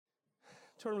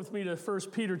Turn with me to 1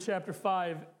 Peter chapter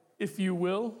 5, if you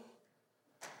will.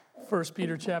 1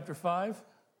 Peter chapter 5.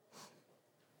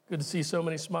 Good to see so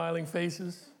many smiling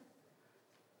faces.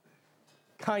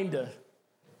 Kinda,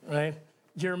 right?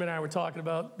 Jeremy and I were talking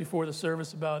about before the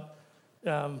service about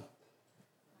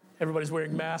everybody's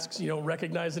wearing masks. You don't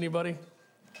recognize anybody.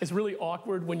 It's really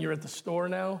awkward when you're at the store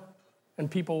now and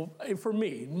people, for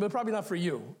me, probably not for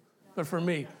you, but for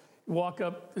me,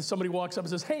 somebody walks up and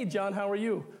says, "Hey, John, how are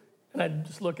you?" And I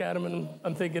just look at him and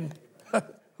I'm thinking,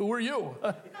 who are you?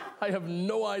 I have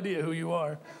no idea who you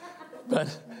are.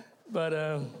 But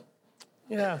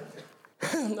yeah,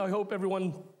 I hope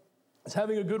everyone is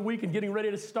having a good week and getting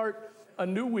ready to start a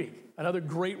new week, another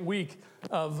great week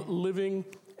of living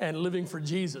for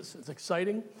Jesus. It's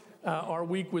exciting. Our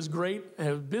week was great.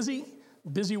 Busy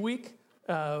week.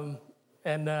 The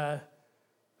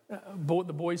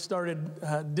boys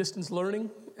started distance learning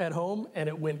at home, and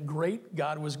it went great.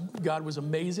 God was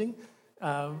amazing.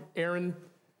 Aaron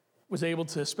was able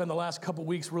to spend the last couple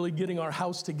weeks really getting our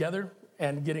house together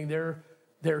and getting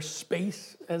their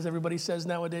space, as everybody says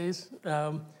nowadays,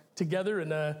 together,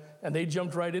 and they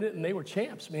jumped right in it, and they were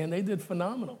champs, man. They did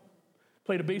phenomenal.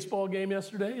 Played a baseball game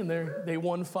yesterday, and they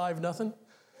won 5-0.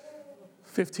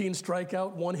 15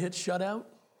 strikeout, 1-hit shutout.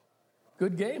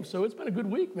 Good game. So it's been a good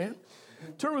week, man.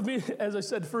 Turn with me, as I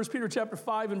said, 1 Peter chapter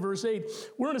 5 and verse 8.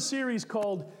 We're in a series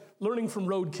called Learning from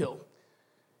Roadkill.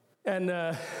 And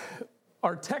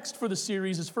our text for the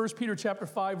series is 1 Peter chapter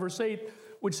 5, verse 8,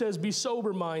 which says, "Be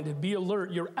sober-minded, be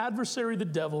alert. Your adversary, the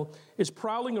devil, is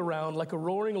prowling around like a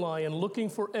roaring lion, looking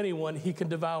for anyone he can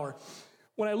devour."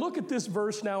 When I look at this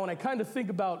verse now and I kind of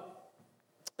think about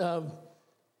the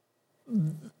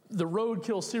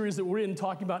Roadkill series that we're in,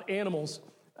 talking about animals,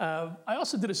 I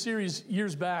also did a series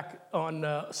years back on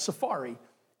safari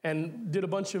and did a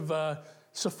bunch of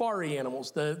safari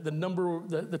animals,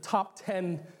 the top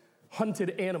 10 hunted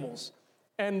animals.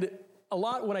 And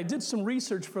when I did some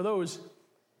research for those,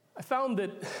 I found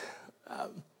that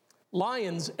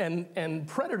lions and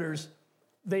predators,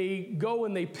 they go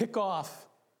and they pick off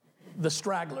the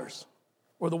stragglers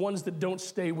or the ones that don't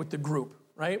stay with the group,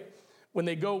 right? When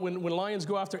lions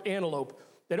go after antelope,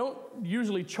 they don't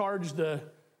usually charge the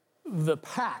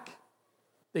pack.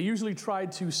 They usually try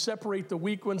to separate the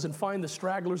weak ones and find the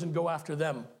stragglers and go after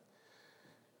them.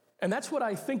 And that's what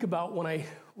I think about when I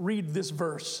read this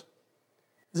verse,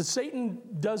 is that Satan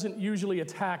doesn't usually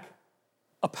attack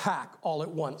a pack all at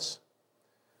once.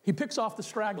 He picks off the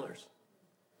stragglers.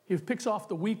 He picks off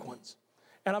the weak ones.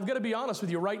 And I've got to be honest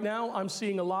with you, right now I'm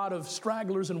seeing a lot of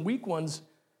stragglers and weak ones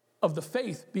of the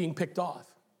faith being picked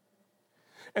off.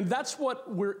 And that's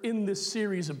what we're in this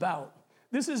series about.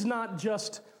 This is not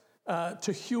just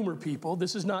to humor people.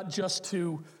 This is not just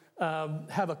to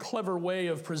have a clever way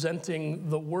of presenting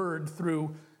the word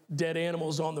through dead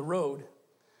animals on the road.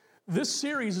 This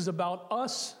series is about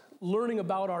us learning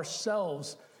about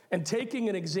ourselves and taking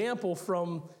an example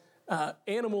from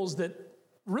animals that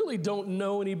really don't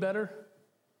know any better.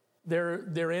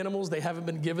 They're animals. They haven't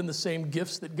been given the same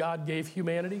gifts that God gave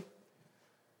humanity.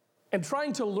 And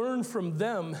trying to learn from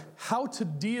them how to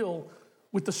deal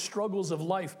with the struggles of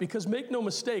life. Because make no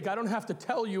mistake, I don't have to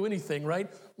tell you anything,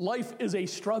 right? Life is a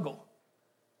struggle.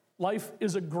 Life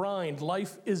is a grind.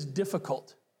 Life is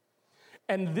difficult.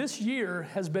 And this year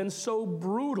has been so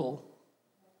brutal.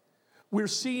 We're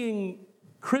seeing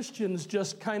Christians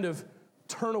just kind of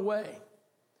turn away.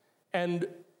 And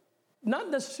not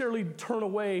necessarily turn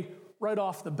away right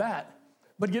off the bat,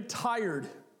 but get tired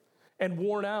and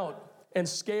worn out and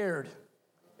scared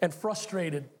and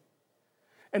frustrated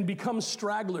and become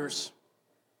stragglers.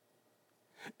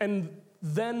 And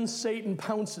then Satan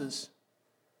pounces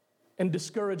and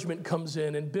discouragement comes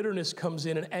in and bitterness comes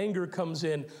in and anger comes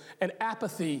in and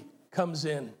apathy comes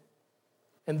in.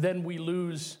 And then we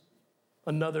lose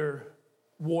another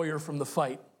warrior from the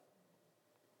fight.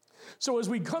 So as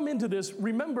we come into this,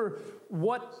 remember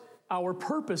what our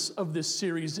purpose of this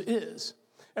series is.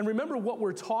 And remember what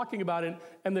we're talking about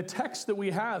and the text that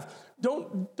we have.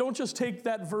 Don't just take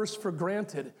that verse for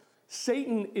granted.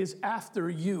 Satan is after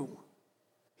you.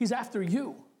 He's after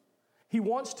you. He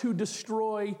wants to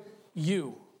destroy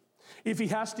you. If he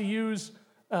has to use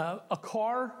a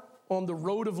car on the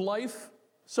road of life,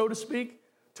 so to speak,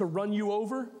 to run you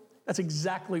over, that's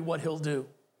exactly what he'll do.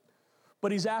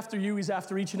 But he's after you. He's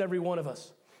after each and every one of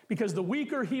us. Because the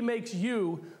weaker he makes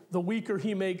you, the weaker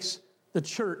he makes the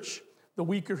church, the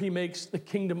weaker he makes the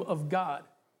kingdom of God,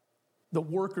 the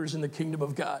workers in the kingdom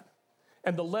of God,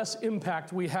 and the less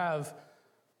impact we have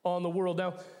on the world.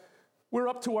 Now, We're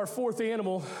up to our fourth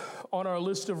animal on our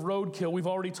list of roadkill. We've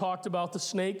already talked about the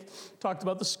snake, talked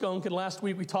about the skunk, and last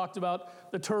week we talked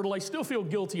about the turtle. I still feel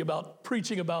guilty about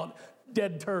preaching about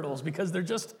dead turtles because they're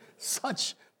just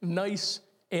such nice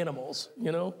animals,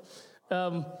 you know?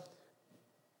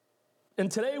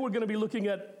 And today we're going to be looking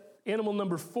at animal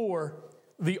number 4,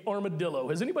 the armadillo.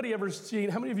 Has anybody ever seen,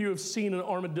 how many of you have seen an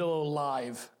armadillo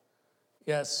live?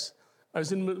 Yes.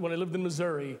 When I lived in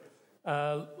Missouri,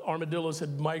 armadillos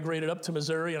had migrated up to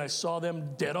Missouri, and I saw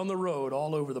them dead on the road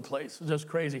all over the place. It was just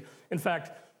crazy. In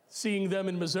fact, seeing them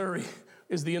in Missouri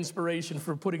is the inspiration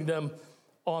for putting them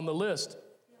on the list.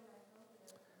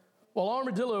 While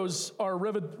armadillos are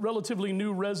relatively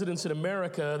new residents in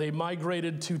America, they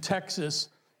migrated to Texas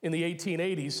in the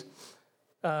 1880s,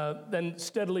 then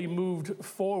steadily moved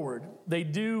forward. They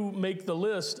do make the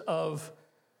list of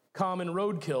common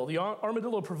roadkill. The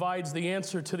armadillo provides the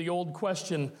answer to the old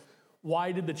question,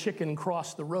 why did the chicken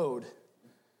cross the road?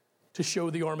 To show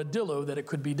the armadillo that it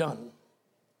could be done.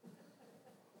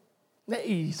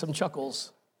 Hey, some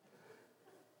chuckles.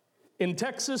 In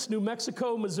Texas, New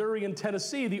Mexico, Missouri, and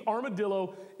Tennessee, the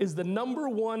armadillo is the number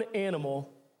 1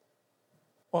 animal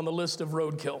on the list of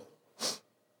roadkill.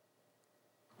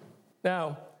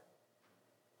 Now,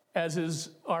 as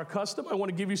is our custom, I want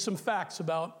to give you some facts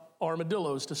about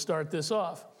armadillos to start this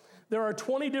off. There are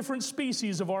 20 different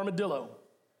species of armadillo,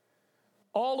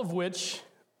 all of which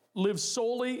live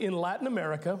solely in Latin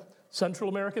America, Central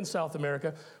America, and South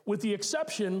America, with the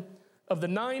exception of the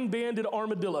 9-banded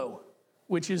armadillo,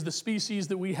 which is the species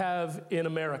that we have in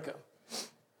America.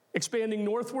 Expanding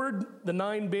northward, the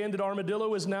 9-banded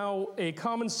armadillo is now a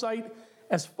common sight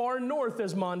as far north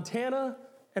as Montana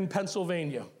and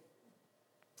Pennsylvania.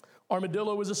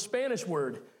 Armadillo is a Spanish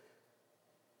word,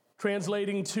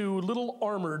 translating to little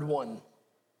armored one,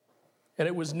 and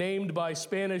it was named by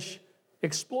Spanish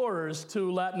explorers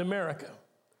to Latin America.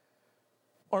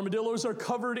 Armadillos are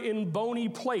covered in bony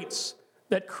plates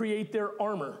that create their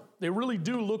armor. They really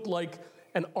do look like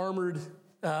an armored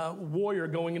warrior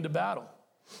going into battle.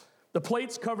 The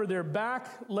plates cover their back,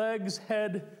 legs,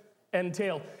 head, and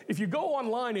tail. If you go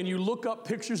online and you look up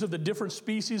pictures of the different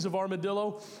species of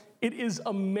armadillo, it is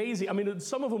amazing. I mean,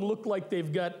 some of them look like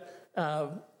they've got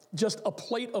just a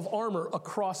plate of armor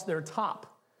across their top.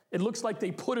 It looks like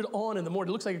they put it on in the morning.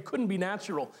 It looks like it couldn't be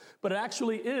natural, but it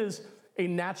actually is a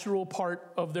natural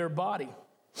part of their body.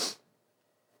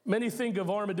 Many think of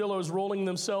armadillos rolling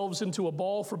themselves into a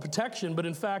ball for protection, but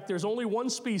in fact, there's only one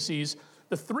species,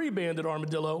 the 3-banded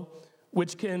armadillo,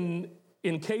 which can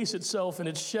encase itself in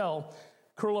its shell,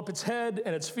 curl up its head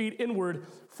and its feet inward,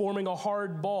 forming a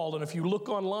hard ball. And if you look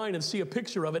online and see a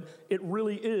picture of it, it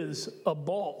really is a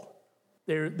ball.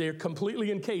 They're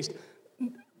completely encased.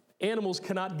 Animals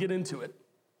cannot get into it.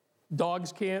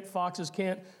 Dogs can't, foxes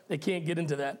can't, they can't get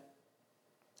into that.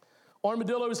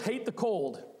 Armadillos hate the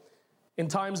cold. In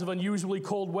times of unusually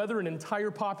cold weather, an entire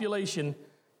population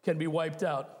can be wiped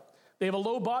out. They have a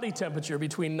low body temperature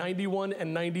between 91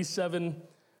 and 97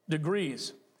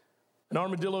 degrees. An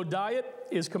armadillo diet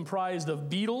is comprised of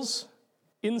beetles,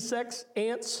 insects,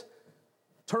 ants,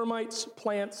 termites,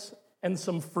 plants, and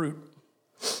some fruit.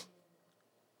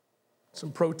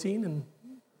 Some protein and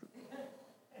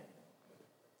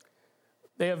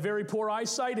they have very poor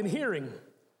eyesight and hearing.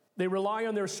 They rely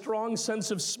on their strong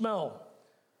sense of smell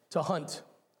to hunt.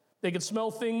 They can smell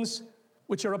things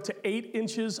which are up to 8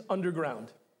 inches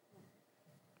underground.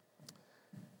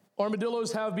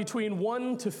 Armadillos have between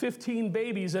 1 to 15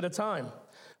 babies at a time.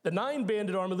 The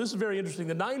 9-banded armadillo, this is very interesting,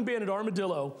 the 9-banded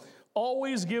armadillo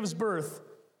always gives birth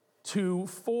to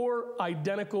 4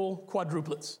 identical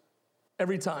quadruplets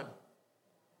every time.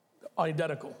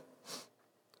 Identical.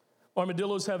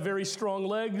 Armadillos have very strong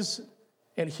legs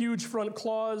and huge front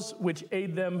claws which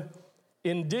aid them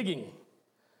in digging.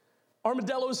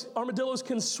 Armadillos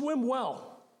can swim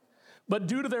well, but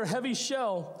due to their heavy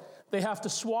shell, they have to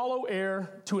swallow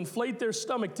air to inflate their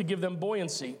stomach to give them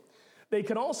buoyancy. They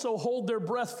can also hold their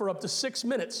breath for up to 6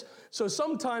 minutes. So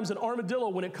sometimes an armadillo,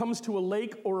 when it comes to a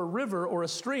lake or a river or a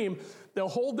stream, they'll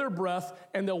hold their breath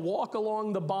and they'll walk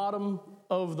along the bottom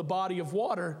of the body of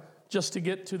water just to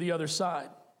get to the other side.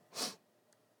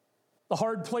 The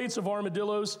hard plates of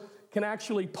armadillos can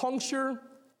actually puncture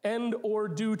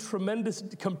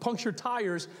puncture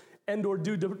tires and or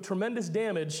do tremendous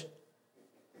damage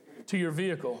to your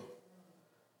vehicle.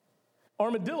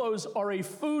 Armadillos are a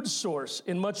food source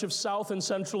in much of South and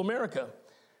Central America.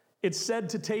 It's said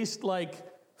to taste like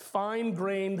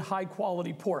fine-grained,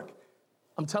 high-quality pork.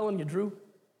 I'm telling you, Drew,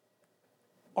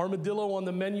 armadillo on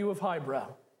the menu of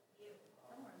highbrow.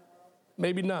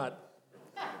 Maybe not.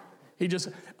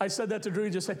 I said that to Drew, he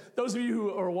just said, those of you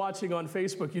who are watching on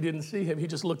Facebook, you didn't see him. He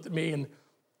just looked at me and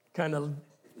kind of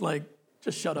like,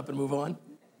 just shut up and move on.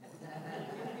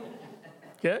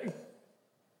 Okay?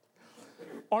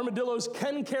 Armadillos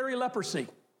can carry leprosy.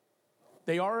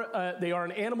 They are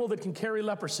an animal that can carry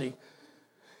leprosy.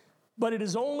 But it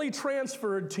is only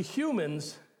transferred to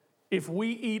humans if we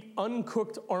eat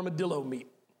uncooked armadillo meat.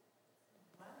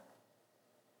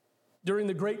 During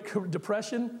the Great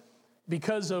Depression,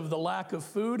 because of the lack of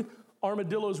food,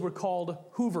 armadillos were called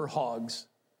Hoover hogs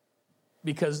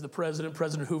because President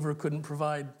Hoover, couldn't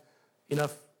provide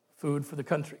enough food for the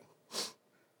country.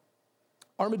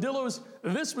 Armadillos,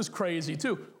 this was crazy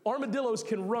too. Armadillos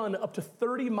can run up to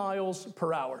 30 miles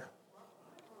per hour.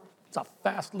 It's a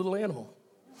fast little animal.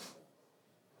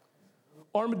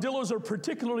 Armadillos are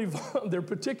particularly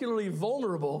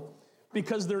vulnerable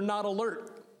because they're not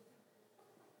alert.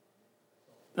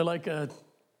 They're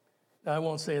I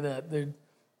won't say that. They're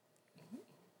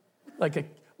like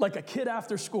a kid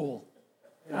after school.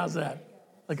 How's that?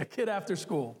 Like a kid after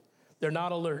school. They're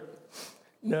not alert.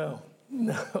 No.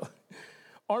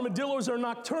 Armadillos are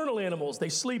nocturnal animals. They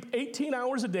sleep 18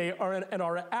 hours a day and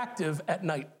are active at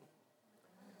night.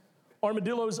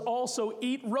 Armadillos also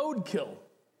eat roadkill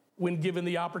when given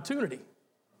the opportunity.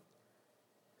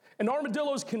 And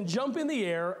armadillos can jump in the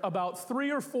air about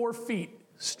 3 or 4 feet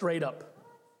straight up.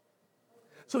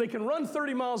 So they can run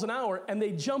 30 miles an hour, and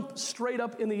they jump straight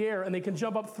up in the air, and they can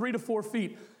jump up 3 to 4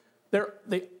 feet.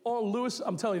 Lewis,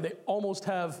 I'm telling you, they almost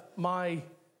have my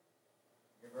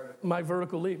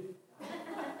vertical leap.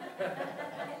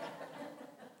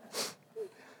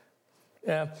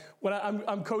 Yeah, when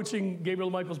I'm coaching Gabriel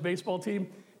Michael's baseball team,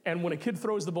 and when a kid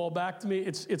throws the ball back to me,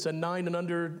 it's a 9 and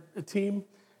under team,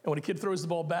 and when a kid throws the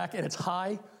ball back and it's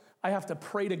high, I have to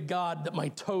pray to God that my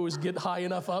toes get high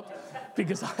enough up,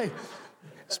 because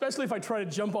especially if I try to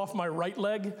jump off my right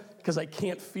leg, because I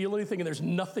can't feel anything and there's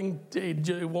nothing,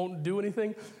 it won't do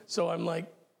anything. So I'm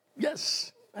like,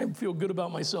 yes, I feel good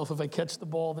about myself if I catch the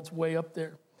ball that's way up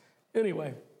there.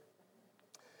 Anyway,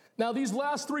 now these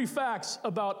last 3 facts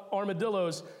about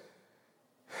armadillos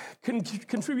can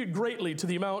contribute greatly to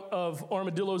the amount of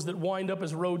armadillos that wind up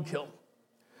as roadkill.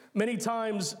 Many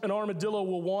times an armadillo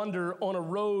will wander on a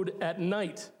road at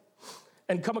night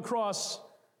and come across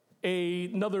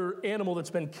another animal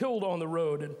that's been killed on the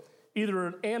road, either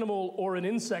an animal or an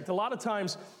insect. A lot of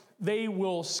times they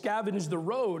will scavenge the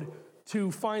road to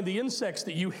find the insects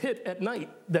that you hit at night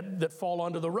that fall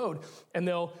onto the road. And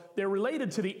they're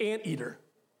related to the anteater.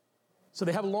 So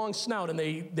they have a long snout and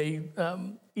they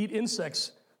eat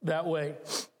insects that way.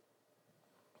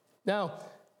 Now,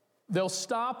 they'll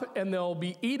stop and they'll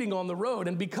be eating on the road.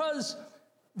 And because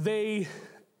they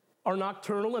are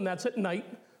nocturnal, and that's at night,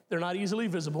 they're not easily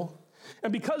visible.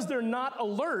 And because they're not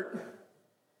alert,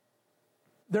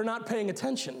 they're not paying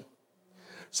attention.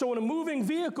 So when a moving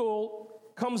vehicle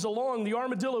comes along, the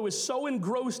armadillo is so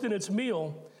engrossed in its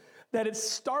meal that it's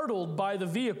startled by the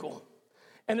vehicle.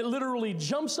 And it literally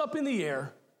jumps up in the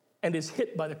air and is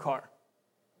hit by the car.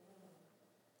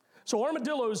 So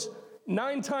armadillos,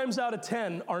 9 times out of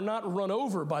 10, are not run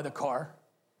over by the car.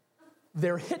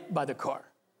 They're hit by the car.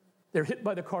 They're hit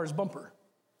by the car's bumper.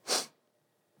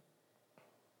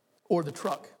 Or the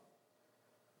truck.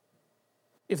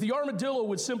 If the armadillo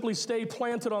would simply stay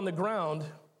planted on the ground,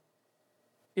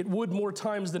 it would more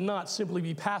times than not simply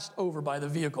be passed over by the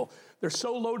vehicle. They're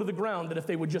so low to the ground that if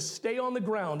they would just stay on the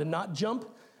ground and not jump,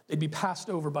 they'd be passed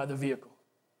over by the vehicle.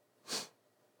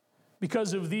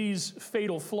 Because of these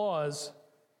fatal flaws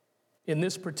in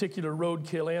this particular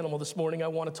roadkill animal this morning, I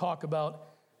want to talk about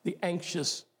the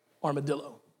anxious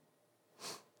armadillo.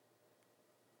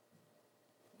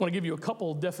 I want to give you a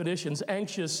couple definitions.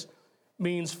 Anxious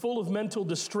means full of mental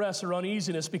distress or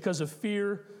uneasiness because of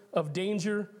fear of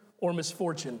danger or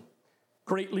misfortune,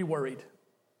 greatly worried.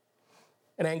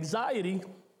 And anxiety,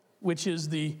 which is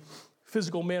the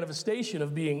physical manifestation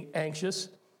of being anxious,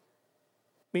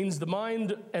 means the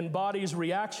mind and body's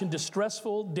reaction to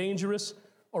stressful, dangerous,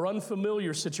 or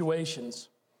unfamiliar situations.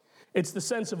 It's the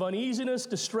sense of uneasiness,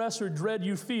 distress, or dread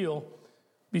you feel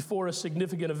before a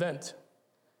significant event.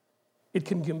 It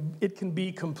can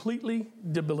be completely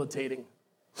debilitating.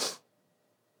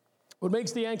 What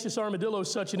makes the anxious armadillo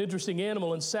such an interesting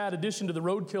animal and sad addition to the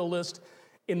roadkill list,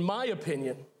 in my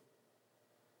opinion,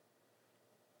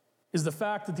 is the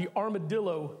fact that the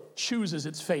armadillo chooses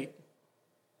its fate.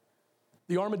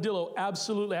 The armadillo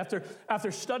absolutely,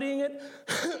 after studying it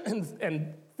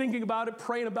and thinking about it,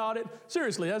 praying about it,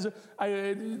 seriously,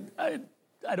 I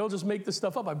don't just make this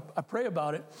stuff up. I pray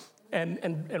about it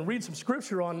and read some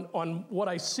scripture on what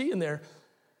I see in there.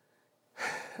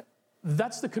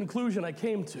 That's the conclusion I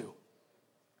came to.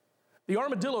 The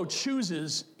armadillo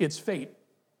chooses its fate.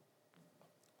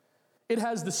 It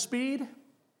has the speed,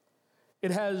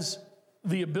 it has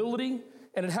the ability,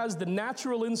 and it has the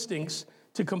natural instincts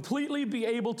to completely be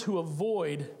able to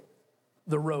avoid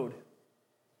the road.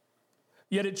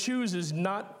 Yet it chooses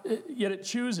not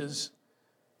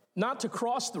to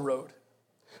cross the road,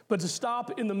 but to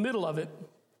stop in the middle of it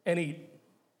and eat.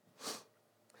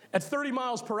 At 30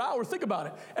 miles per hour, think about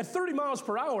it. At 30 miles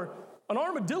per hour, an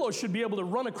armadillo should be able to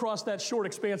run across that short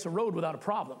expanse of road without a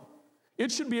problem.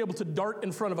 It should be able to dart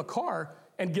in front of a car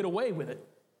and get away with it.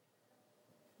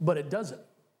 But it doesn't.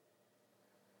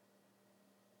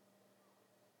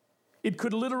 It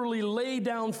could literally lay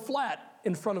down flat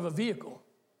in front of a vehicle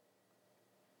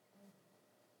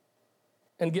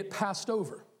and get passed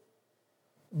over.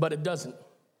 But it doesn't.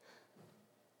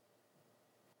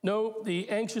 No, the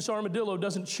anxious armadillo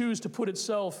doesn't choose to put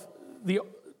itself in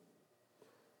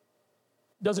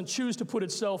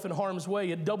harm's way.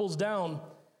 It doubles down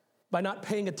by not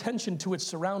paying attention to its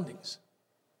surroundings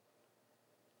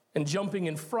and jumping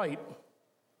in fright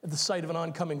at the sight of an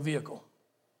oncoming vehicle.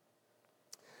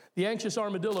 The anxious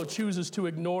armadillo chooses to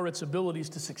ignore its abilities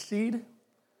to succeed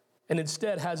and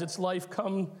instead has its life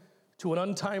come to an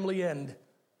untimely end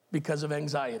because of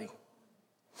anxiety.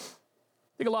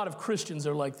 I think a lot of Christians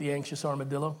are like the anxious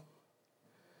armadillo.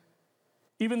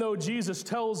 Even though Jesus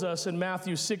tells us in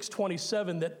Matthew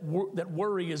 6:27 that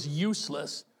worry is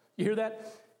useless. You hear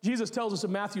that? Jesus tells us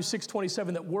in Matthew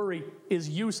 6:27 that worry is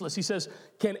useless. He says,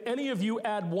 "Can any of you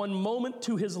add one moment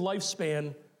to his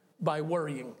lifespan by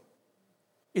worrying?"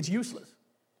 It's useless.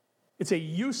 It's a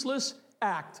useless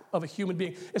act of a human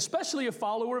being, especially a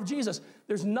follower of Jesus.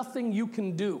 There's nothing you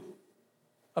can do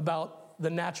about the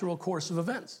natural course of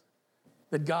events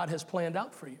that God has planned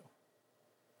out for you.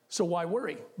 So why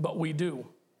worry? But we do.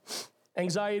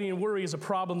 Anxiety and worry is a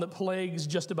problem that plagues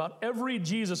just about every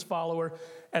Jesus follower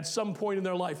at some point in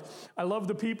their life. I love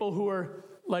the people who are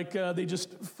like, they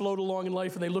just float along in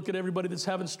life and they look at everybody that's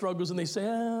having struggles and they say,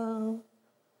 "Oh,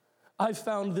 I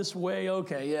found this way.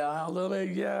 Okay, yeah,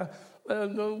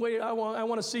 wait, I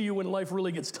want to see you when life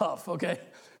really gets tough, okay?"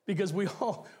 Because we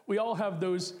all have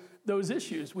those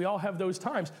issues. We all have those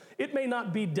times. It may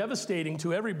not be devastating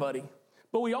to everybody,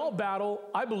 but we all battle,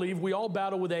 I believe,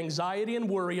 with anxiety and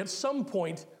worry at some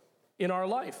point in our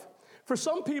life. For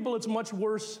some people, it's much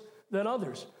worse than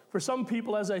others. For some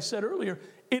people, as I said earlier,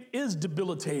 it is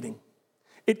debilitating.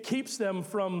 It keeps them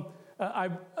from,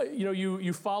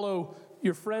 you follow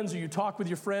your friends or you talk with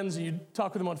your friends and you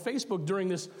talk with them on Facebook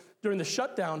during the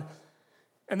shutdown,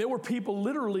 and there were people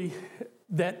literally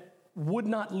that would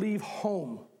not leave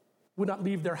home, would not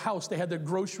leave their house. They had their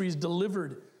groceries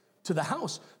delivered to the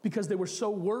house because they were so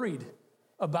worried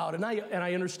about it. And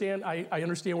I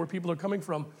understand where people are coming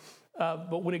from,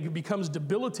 but when it becomes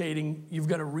debilitating, you've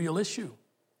got a real issue.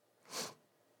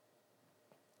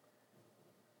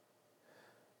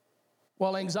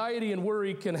 While anxiety and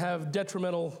worry can have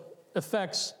detrimental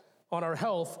effects on our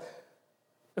health,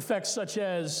 effects such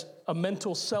as a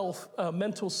mental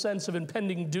sense of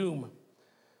impending doom,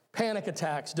 panic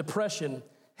attacks, depression,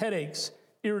 headaches,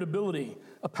 irritability,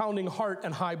 a pounding heart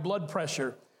and high blood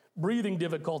pressure, breathing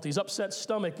difficulties, upset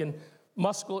stomach, and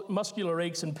muscular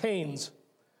aches and pains.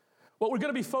 What we're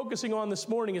going to be focusing on this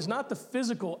morning is not the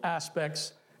physical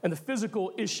aspects and the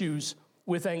physical issues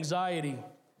with anxiety.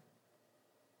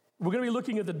 We're going to be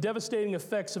looking at the devastating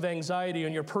effects of anxiety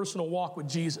on your personal walk with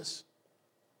Jesus.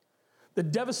 The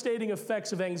devastating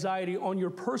effects of anxiety on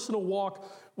your personal walk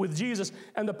with Jesus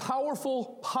and the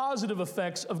powerful positive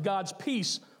effects of God's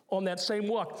peace on that same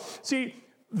walk. See,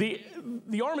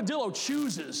 the armadillo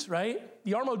chooses, right?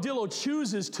 The armadillo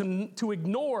chooses to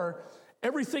ignore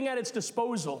everything at its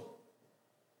disposal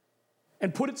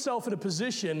and put itself in a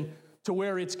position to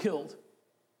where it's killed,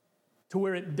 to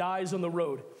where it dies on the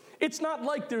road. It's not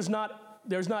like there's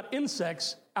not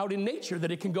insects out in nature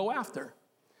that it can go after.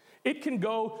 It can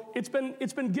go, it's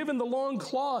been given the long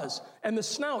claws and the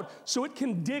snout so it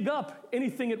can dig up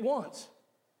anything it wants.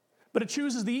 But it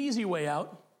chooses the easy way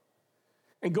out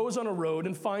and goes on a road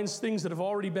and finds things that have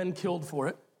already been killed for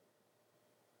it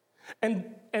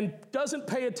and doesn't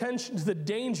pay attention to the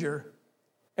danger,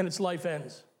 and its life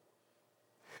ends.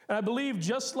 And I believe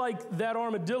just like that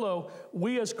armadillo,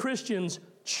 we as Christians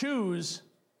choose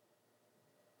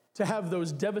to have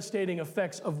those devastating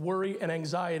effects of worry and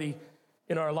anxiety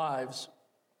in our lives.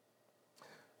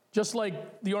 Just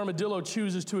like the armadillo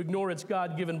chooses to ignore its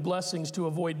God-given blessings to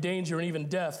avoid danger and even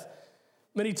death,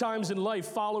 many times in life,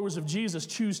 followers of Jesus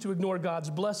choose to ignore God's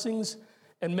blessings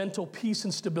and mental peace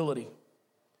and stability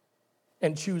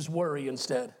and choose worry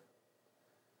instead.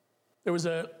 There was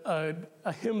a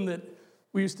hymn that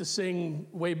We used to sing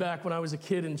way back when I was a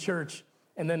kid in church,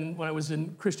 and then when I was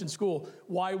in Christian school,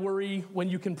 why worry when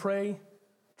you can pray?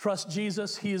 Trust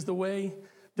Jesus, he is the way.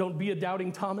 Don't be a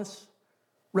doubting Thomas.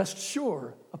 Rest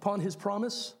sure upon his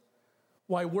promise.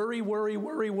 Why worry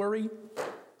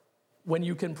when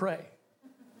you can pray?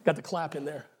 Got the clap in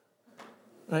there,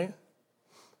 right?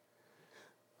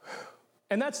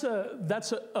 And that's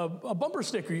a bumper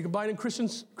sticker. You can buy it in Christian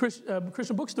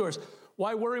bookstores.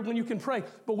 Why worry when you can pray?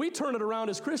 But we turn it around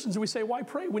as Christians and we say, why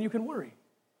pray when you can worry?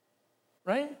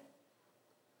 Right?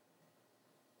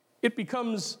 It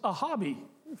becomes a hobby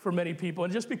for many people.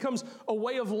 It just becomes a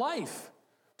way of life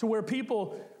to where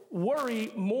people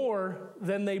worry more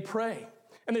than they pray.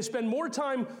 And they spend more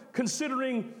time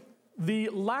considering the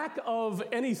lack of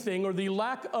anything or the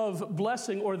lack of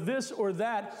blessing or this or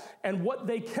that and what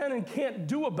they can and can't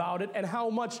do about it and how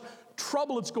much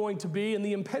trouble it's going to be and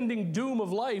the impending doom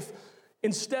of life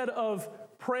instead of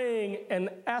praying and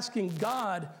asking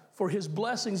God for his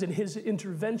blessings and his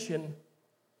intervention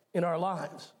in our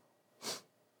lives.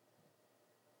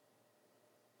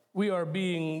 We are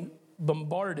being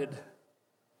bombarded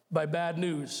by bad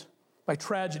news, by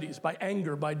tragedies, by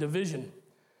anger, by division,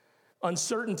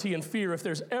 uncertainty and fear. If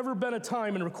there's ever been a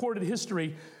time in recorded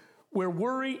history where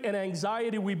worry and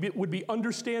anxiety would be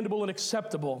understandable and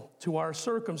acceptable to our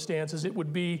circumstances, it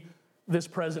would be this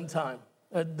present time.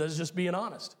 That's just being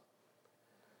honest.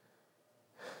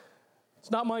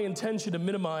 It's not my intention to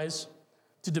minimize,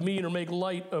 to demean, or make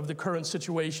light of the current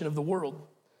situation of the world,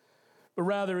 but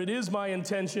rather it is my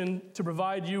intention to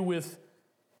provide you with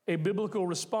a biblical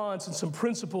response and some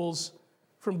principles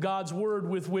from God's word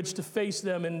with which to face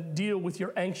them and deal with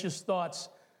your anxious thoughts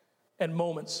and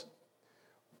moments.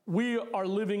 We are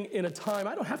living in a time,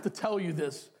 I don't have to tell you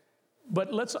this,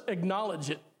 but let's acknowledge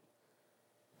it.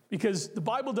 Because the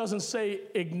Bible doesn't say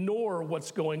ignore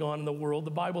what's going on in the world.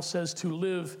 The Bible says to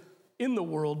live in the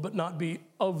world, but not be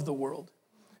of the world.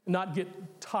 Not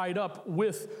get tied up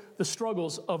with the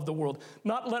struggles of the world.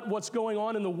 Not let what's going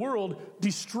on in the world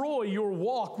destroy your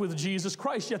walk with Jesus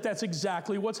Christ, yet that's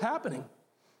exactly what's happening.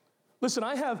 Listen,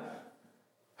 I'm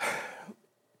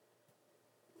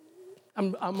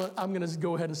going to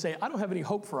go ahead and say, I don't have any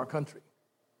hope for our country.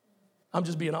 I'm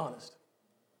just being honest.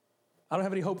 I don't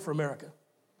have any hope for America.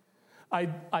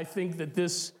 I think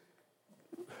that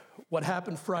what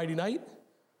happened Friday night,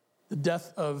 the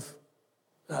death of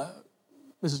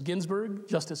Mrs. Ginsburg,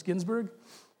 Justice Ginsburg,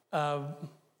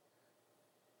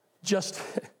 just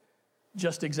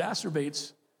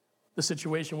exacerbates the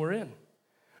situation we're in.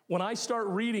 When I start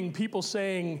reading people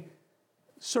saying,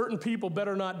 certain people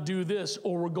better not do this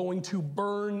or we're going to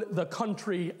burn the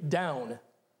country down.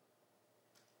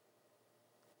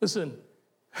 Listen,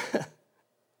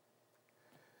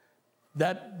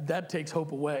 that takes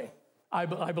hope away. I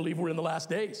believe we're in the last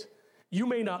days. You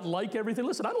may not like everything.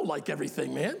 Listen, I don't like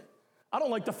everything, man. I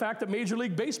don't like the fact that Major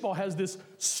League Baseball has this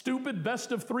stupid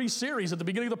best-of-3 series at the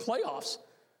beginning of the playoffs,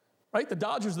 right? The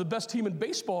Dodgers are the best team in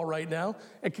baseball right now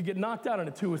and could get knocked out in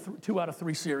a 2 out of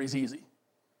 3 series easy.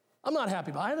 I'm not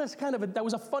happy about it. That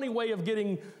was a funny way of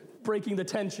breaking the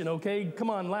tension, okay? Come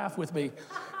on, laugh with me.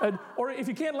 Or if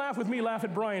you can't laugh with me, laugh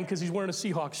at Brian because he's wearing a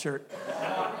Seahawks shirt.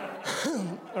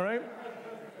 All right?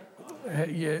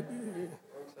 Yeah.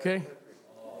 Okay?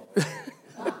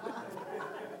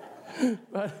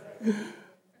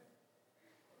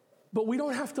 But we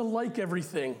don't have to like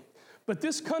everything. But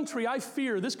this country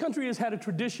has had a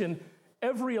tradition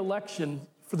every election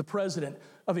for the president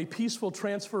of a peaceful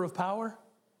transfer of power.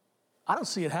 I don't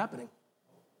see it happening.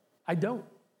 I don't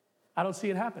see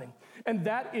it happening. And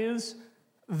that is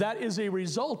a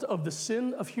result of the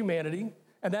sin of humanity,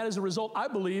 and that is a result, I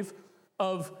believe,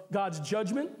 of God's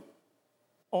judgment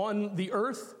on the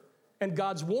earth and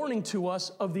God's warning to us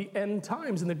of the end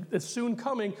times and the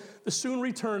soon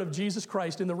return of Jesus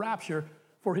Christ in the rapture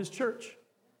for his church.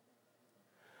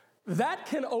 That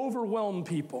can overwhelm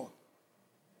people.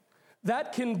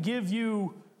 That can give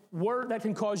you that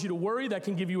can cause you to worry, that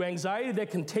can give you anxiety, that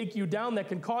can take you down, that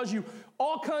can cause you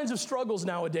all kinds of struggles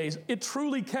nowadays. It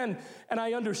truly can, and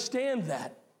I understand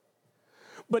that.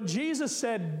 But Jesus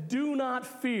said, do not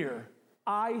fear.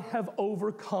 I have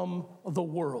overcome the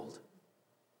world.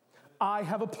 I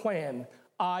have a plan.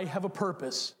 I have a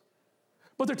purpose.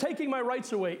 But they're taking my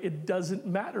rights away. It doesn't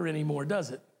matter anymore,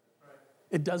 does it?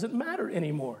 It doesn't matter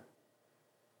anymore.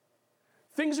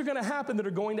 Things are going to happen that are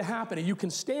going to happen, and you can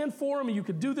stand for them, and you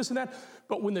can do this and that.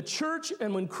 But when the church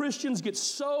and when Christians get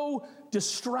so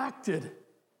distracted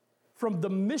from the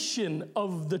mission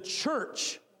of the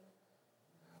church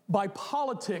by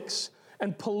politics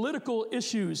and political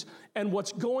issues and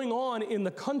what's going on in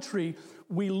the country,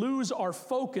 we lose our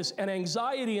focus, and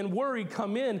anxiety and worry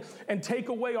come in and take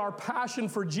away our passion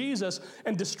for Jesus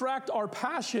and distract our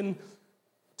passion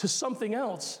to something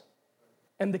else.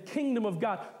 And the kingdom of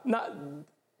God, not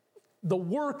the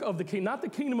work of the kingdom, not the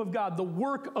kingdom of God, the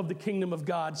work of the kingdom of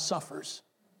God suffers.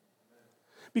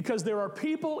 Because there are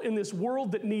people in this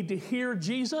world that need to hear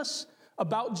Jesus,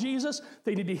 about Jesus.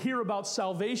 They need to hear about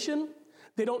salvation.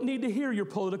 They don't need to hear your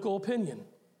political opinion.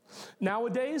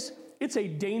 Nowadays, it's a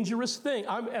dangerous thing.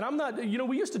 I'm not,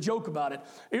 we used to joke about it.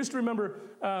 I used to remember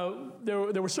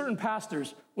there were certain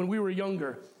pastors when we were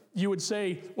younger. You would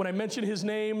say, when I mention his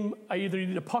name, I either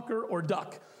need to pucker or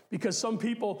duck, because some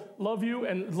people love you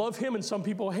and love him and some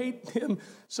people hate him,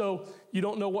 so you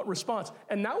don't know what response.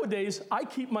 And nowadays, I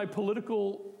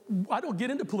don't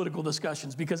get into political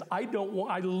discussions because I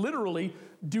literally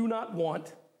do not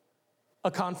want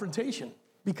a confrontation,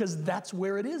 because that's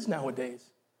where it is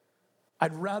nowadays.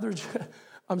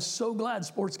 I'm so glad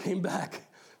sports came back,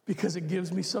 because it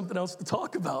gives me something else to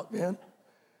talk about, man.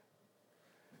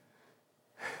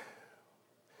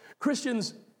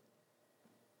 Christians,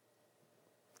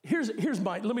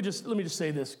 let me just say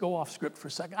this, go off script for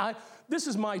a second. This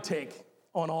is my take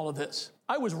on all of this.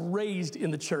 I was raised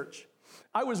in the church.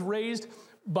 I was raised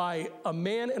by a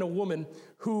man and a woman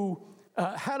who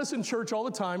had us in church all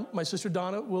the time. My sister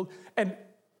Donna and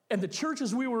the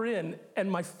churches we were in,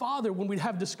 and my father, when we'd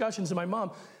have discussions, and my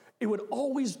mom, it would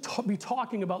always be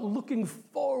talking about looking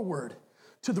forward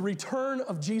to the return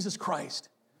of Jesus Christ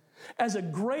as a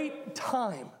great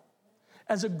time,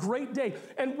 as a great day.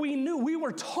 And we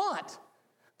were taught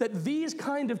that these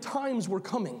kind of times were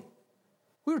coming.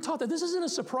 We were taught that this isn't a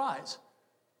surprise.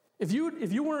 Like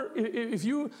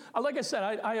I said,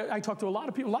 I talk to a lot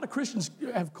of people. A lot of Christians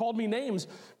have called me names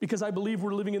because I believe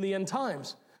we're living in the end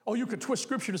times. Oh, you could twist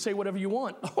scripture to say whatever you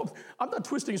want. Oh, I'm not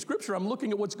twisting scripture. I'm looking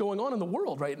at what's going on in the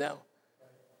world right now.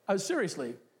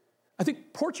 Seriously. I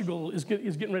think Portugal is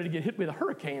getting ready to get hit with a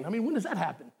hurricane. I mean, when does that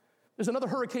happen? There's another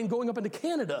hurricane going up into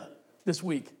Canada this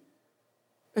week.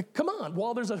 Come on,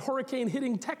 while there's a hurricane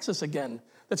hitting Texas again,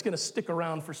 that's going to stick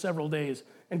around for several days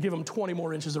and give them 20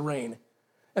 more inches of rain.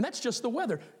 And that's just the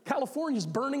weather. California's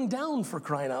burning down, for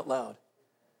crying out loud.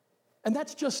 And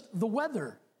that's just the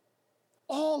weather,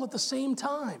 all at the same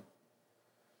time.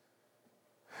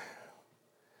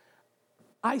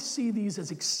 I see these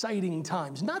as exciting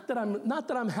times. Not that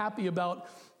I'm happy about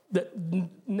that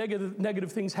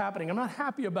negative things happening. I'm not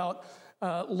happy about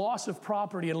loss of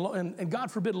property and God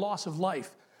forbid loss of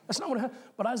life. That's not what I have.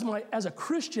 But as a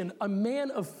Christian, a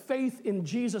man of faith in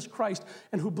Jesus Christ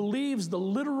and who believes the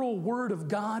literal word of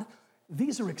God,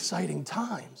 these are exciting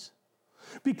times.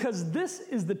 Because this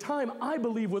is the time, I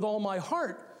believe with all my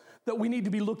heart, that we need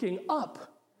to be looking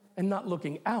up and not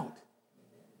looking out.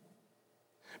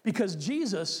 Because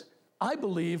Jesus, I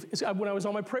believe, when I was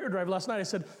on my prayer drive last night, I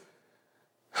said,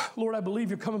 Lord, I believe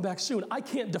you're coming back soon. I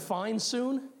can't define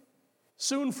soon.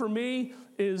 Soon for me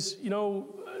is,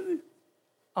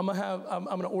 I'm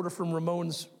gonna order from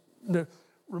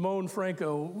Ramon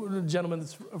Franco, the gentleman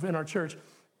that's in our church,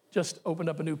 just opened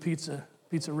up a new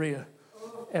pizzeria.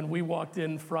 And we walked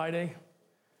in Friday,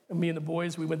 and me and the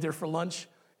boys, we went there for lunch,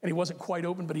 and he wasn't quite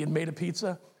open, but he had made a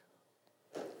pizza.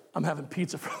 I'm having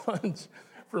pizza for lunch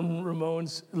from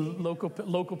Ramon's local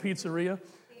pizzeria.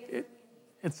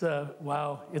 It's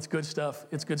good stuff.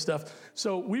 It's good stuff.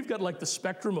 So we've got like the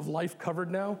spectrum of life covered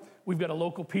now. We've got a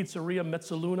local pizzeria,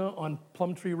 Mezzaluna, on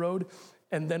Plumtree Road.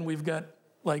 And then we've got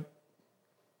like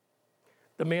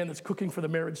the man that's cooking for the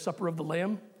marriage supper of the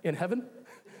Lamb in heaven,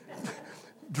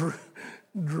 Drew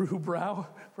Brow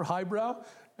for Highbrow.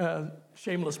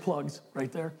 Shameless plugs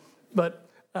right there. But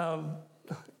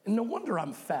no wonder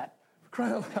I'm fat.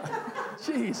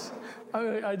 Jeez,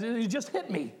 it just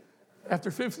hit me.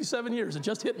 After 57 years, it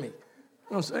just hit me. You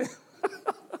know what I'm saying?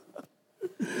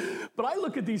 But I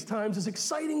look at these times as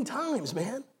exciting times,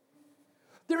 man.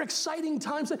 They're exciting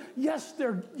times. Yes,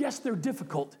 they're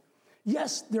difficult.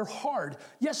 Yes, they're hard.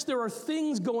 Yes, there are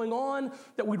things going on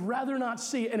that we'd rather not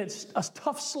see, and it's a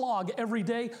tough slog every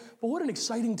day. But what an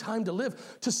exciting time to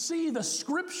live, to see the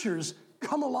scriptures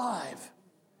come alive,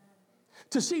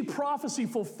 to see prophecy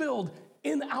fulfilled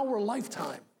in our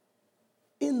lifetime,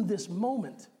 in this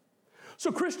moment.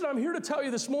 So, Christian, I'm here to tell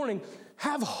you this morning,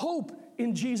 have hope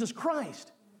in Jesus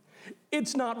Christ.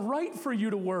 It's not right for you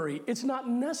to worry. It's not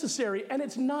necessary, and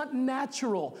it's not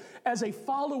natural as a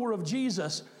follower of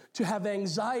Jesus to have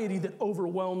anxiety that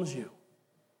overwhelms you.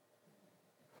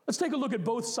 Let's take a look at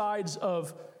both sides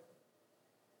of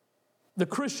the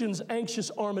Christian's anxious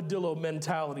armadillo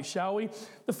mentality, shall we?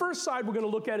 The first side we're going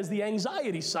to look at is the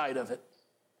anxiety side of it.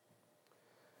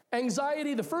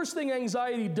 Anxiety, the first thing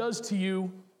anxiety does to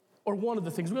you, or one of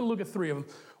the things, we're going to look at three of them.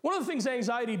 One of the things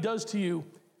anxiety does to you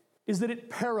is that it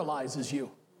paralyzes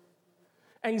you.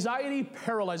 Anxiety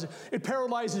paralyzes. It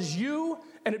paralyzes you,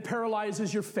 and it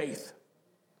paralyzes your faith.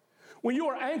 When you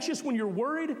are anxious, when you're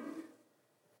worried,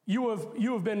 you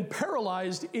have been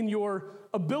paralyzed in your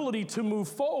ability to move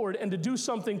forward and to do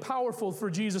something powerful for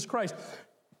Jesus Christ.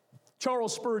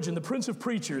 Charles Spurgeon, the Prince of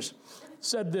Preachers,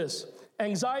 said this: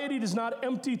 anxiety does not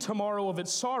empty tomorrow of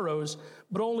its sorrows,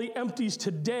 but only empties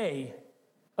today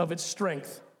of its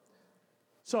strength.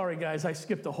 Sorry, guys, I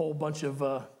skipped a whole bunch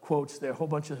of quotes there, a whole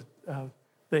bunch of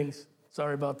things.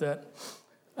 Sorry about that.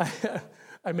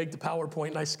 I make the PowerPoint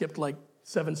and I skipped like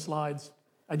 7 slides.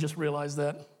 I just realized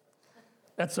that.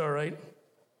 That's all right.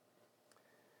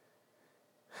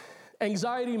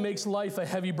 Anxiety makes life a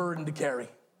heavy burden to carry.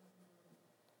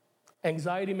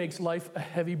 Anxiety makes life a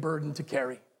heavy burden to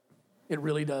carry. It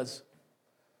really does.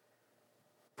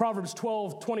 Proverbs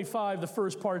 12:25, the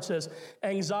first part says,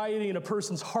 anxiety in a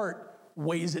person's heart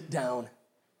weighs it down.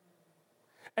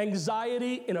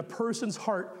 Anxiety in a person's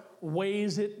heart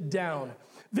weighs it down.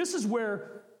 This is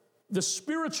where the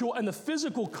spiritual and the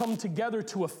physical come together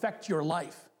to affect your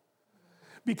life.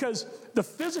 Because the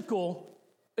physical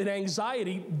and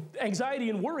anxiety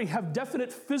and worry have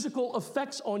definite physical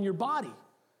effects on your body.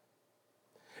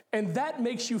 And that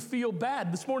makes you feel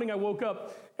bad. This morning I woke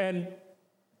up, and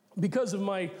because of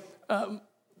my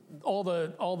all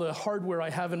the hardware I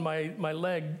have in my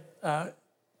leg,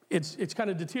 it's kind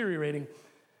of deteriorating,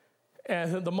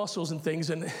 and the muscles and things.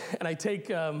 And I take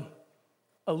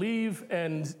Aleve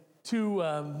and 2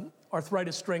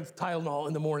 arthritis strength Tylenol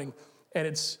in the morning, and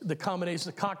it's the combination,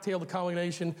 the cocktail. The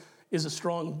combination is a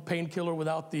strong painkiller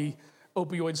without the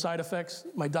opioid side effects.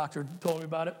 My doctor told me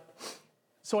about it.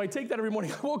 So I take that every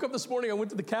morning. I woke up this morning, I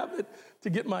went to the cabinet to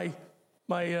get my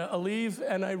Aleve,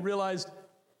 and I realized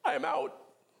I am out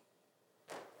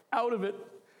of it,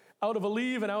 out of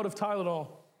Aleve and out of Tylenol.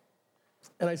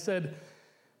 And I said,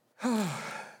 this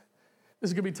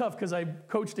is gonna be tough, because I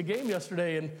coached a game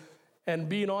yesterday, and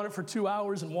being on it for 2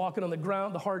 hours and walking on the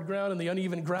ground, the hard ground and the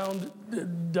uneven ground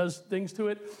does things to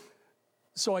it.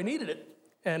 So I needed it.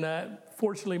 And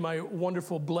fortunately, my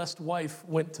wonderful, blessed wife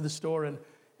went to the store and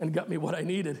got me what I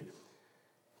needed.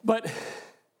 But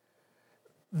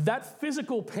that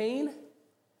physical pain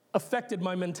affected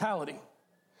my mentality.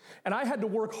 And I had to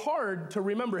work hard to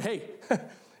remember, hey,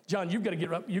 John, you've got to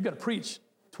get up, you've got to preach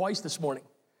twice this morning.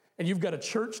 And you've got a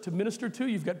church to minister to,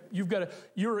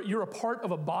 you're a part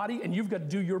of a body, and you've got to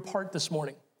do your part this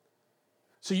morning.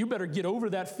 So you better get over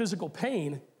that physical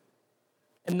pain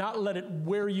and not let it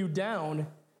wear you down,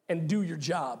 and do your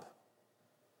job,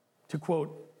 to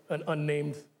quote an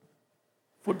unnamed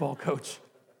football coach.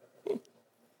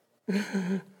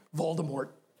 Voldemort,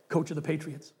 coach of the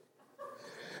Patriots.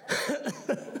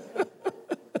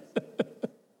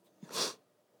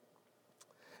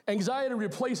 Anxiety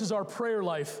replaces our prayer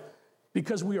life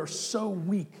because we are so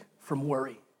weak from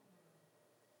worry.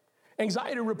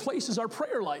 Anxiety replaces our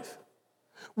prayer life.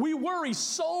 We worry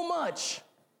so much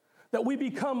that we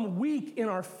become weak in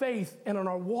our faith and in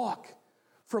our walk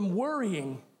from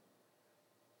worrying,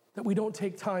 that we don't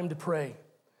take time to pray.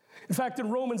 In fact,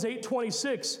 in Romans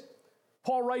 8:26,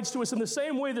 Paul writes to us, in the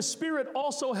same way, the Spirit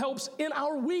also helps in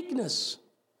our weakness,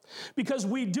 because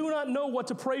we do not know what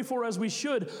to pray for as we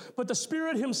should, but the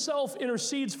Spirit himself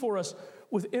intercedes for us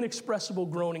with inexpressible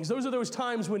groanings. Those are those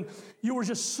times when you were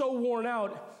just so worn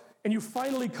out, and you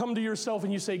finally come to yourself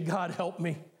and you say, God, help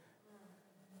me.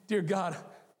 Dear God,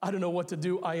 I don't know what to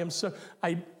do. I'm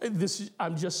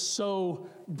just so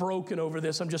broken over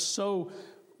this. I'm just so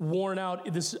worn out.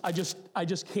 I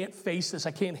just can't face this.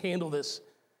 I can't handle this.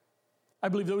 I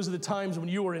believe those are the times when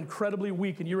you are incredibly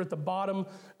weak and you're at the bottom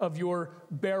of your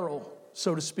barrel,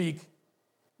 so to speak,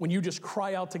 when you just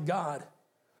cry out to God,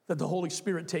 that the Holy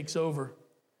Spirit takes over,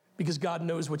 because God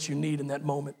knows what you need in that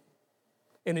moment.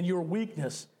 And in your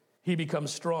weakness, he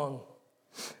becomes strong.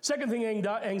 Second thing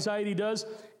anxiety does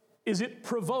is it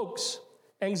provokes.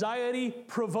 Anxiety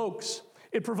provokes.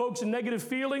 It provokes negative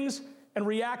feelings and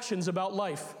reactions about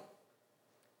life.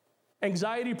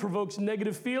 Anxiety provokes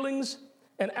negative feelings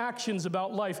and actions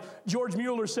about life. George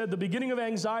Mueller said, the beginning of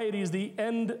anxiety is the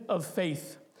end of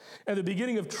faith, and the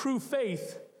beginning of true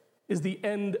faith is the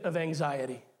end of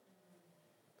anxiety.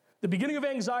 The beginning of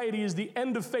anxiety is the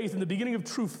end of faith, and the beginning of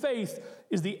true faith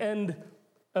is the end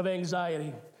of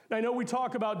anxiety. Now, I know we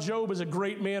talk about Job as a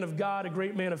great man of God, a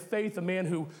great man of faith, a man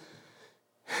who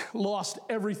lost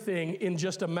everything in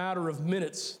just a matter of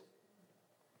minutes,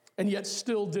 and yet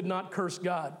still did not curse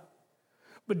God.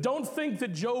 But don't think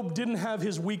that Job didn't have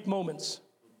his weak moments.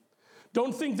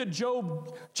 Don't think that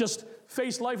Job just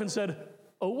faced life and said,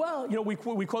 oh, well,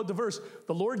 we quote the verse,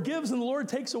 the Lord gives and the Lord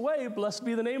takes away. Blessed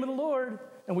be the name of the Lord.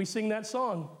 And we sing that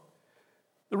song.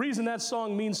 The reason that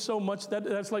song means so much,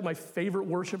 that's like my favorite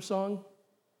worship song,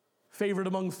 favorite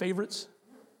among favorites,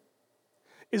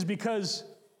 is because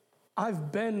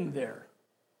I've been there.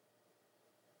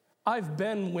 I've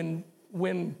been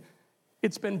when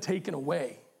it's been taken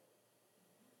away.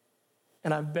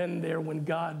 And I've been there when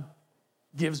God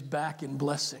gives back in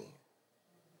blessing.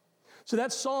 So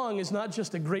that song is not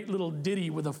just a great little ditty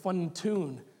with a fun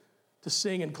tune to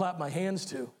sing and clap my hands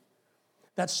to.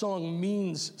 That song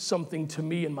means something to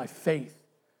me in my faith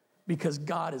because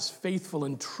God is faithful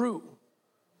and true.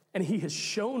 And he has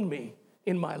shown me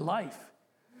in my life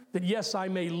that yes, I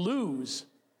may lose,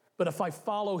 but if I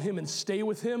follow him and stay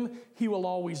with him, he will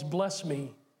always bless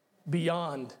me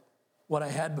beyond what I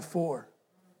had before.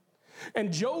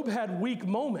 And Job had weak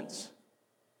moments,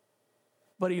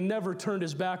 but he never turned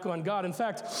his back on God. In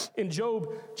fact, in Job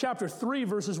chapter 3,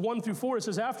 verses 1 through 4, it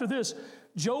says, after this,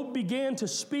 Job began to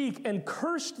speak and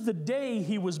cursed the day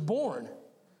he was born.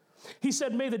 He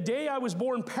said, may the day I was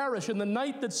born perish, and the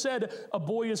night that said a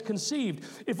boy is conceived.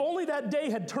 If only that day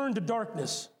had turned to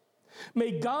darkness.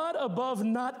 May God above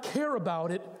not care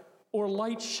about it or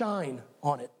light shine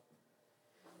on it.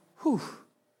 Whew,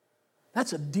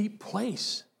 that's a deep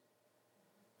place.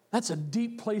 That's a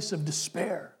deep place of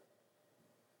despair.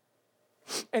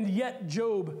 And yet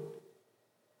Job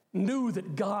knew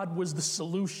that God was the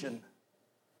solution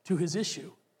to his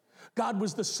issue. God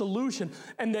was the solution.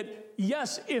 And that,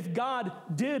 yes, if God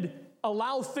did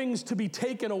allow things to be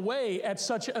taken away at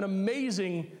such an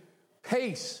amazing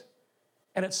pace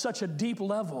and at such a deep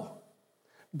level,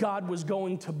 God was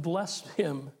going to bless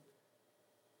him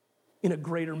in a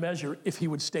greater measure if he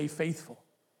would stay faithful.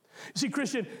 You see,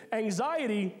 Christian,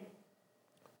 anxiety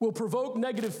will provoke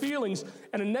negative feelings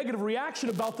and a negative reaction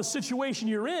about the situation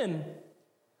you're in.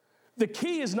 The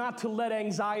key is not to let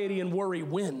anxiety and worry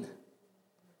win.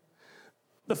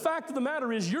 The fact of the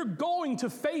matter is you're going to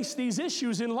face these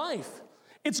issues in life.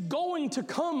 It's going to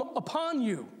come upon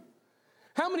you.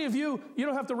 How many of you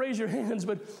don't have to raise your hands,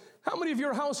 but how many of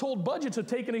your household budgets have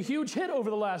taken a huge hit over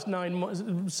the last 9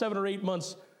 months, 7 or 8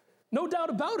 months? No doubt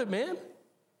about it, man.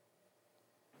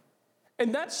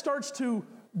 And that starts to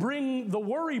bring the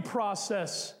worry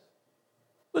process.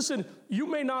 Listen, you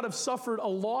may not have suffered a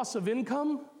loss of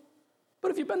income, but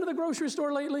have you been to the grocery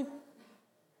store lately?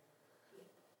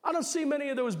 I don't see many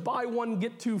of those buy one,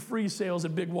 get two free sales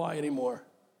at Big Y anymore.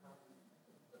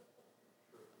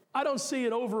 I don't see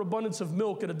an overabundance of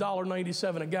milk at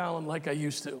 $1.97 a gallon like I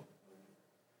used to.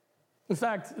 In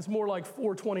fact, it's more like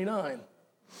 $4.29.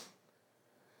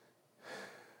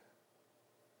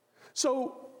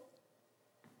 So,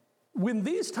 when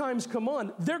these times come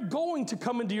on, they're going to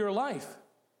come into your life.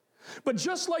 But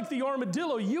just like the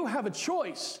armadillo, you have a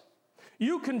choice.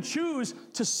 You can choose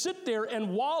to sit there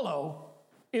and wallow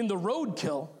in the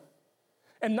roadkill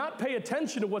and not pay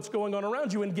attention to what's going on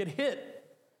around you and get hit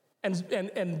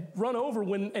and run over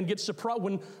and get surprised.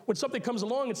 When something comes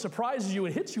along, it surprises you,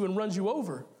 it hits you and runs you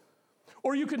over.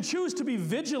 Or you can choose to be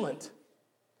vigilant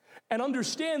and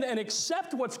understand and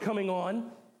accept what's coming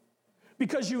on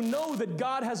because you know that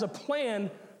God has a plan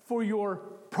for your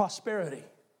prosperity.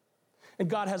 And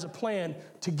God has a plan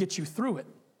to get you through it.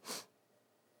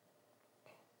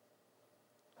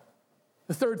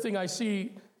 The third thing I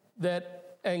see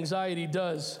that anxiety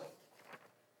does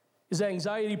is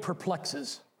anxiety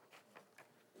perplexes.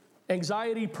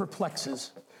 Anxiety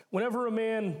perplexes. Whenever a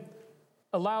man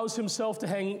allows himself to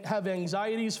have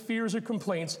anxieties, fears, or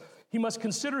complaints, he must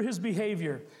consider his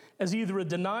behavior as either a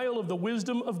denial of the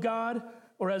wisdom of God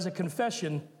or as a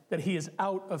confession that he is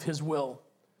out of his will.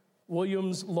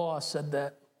 Williams Law said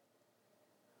that.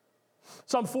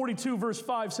 Psalm 42 verse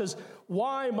 5 says,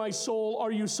 "Why, my soul,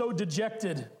 are you so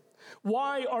dejected?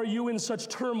 Why are you in such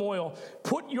turmoil?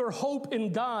 Put your hope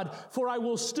in God, for I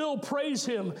will still praise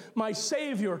him, my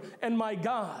Savior and my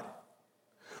God."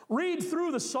 Read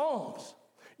through the Psalms.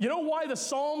 You know why the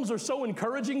Psalms are so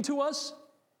encouraging to us?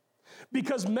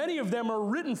 Because many of them are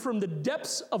written from the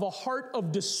depths of a heart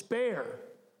of despair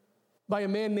by a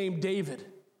man named David,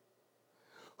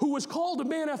 who was called a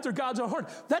man after God's own heart.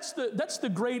 That's the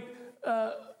great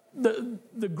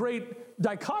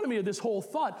dichotomy of this whole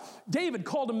thought. David,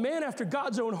 called a man after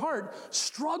God's own heart,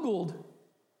 struggled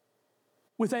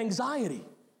with anxiety.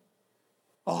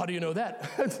 Oh, how do you know that?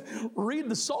 Read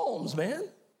the Psalms, man.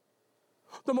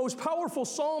 The most powerful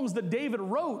Psalms that David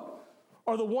wrote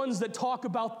are the ones that talk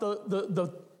about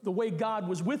the way God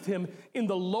was with him in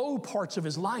the low parts of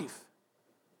his life.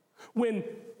 When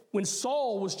when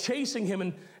Saul was chasing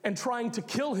him and trying to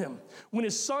kill him, when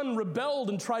his son rebelled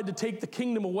and tried to take the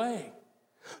kingdom away.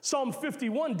 Psalm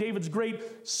 51, David's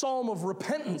great psalm of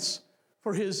repentance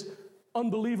for his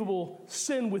unbelievable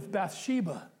sin with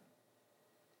Bathsheba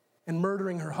and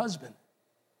murdering her husband.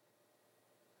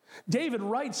 David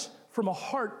writes from a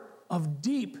heart of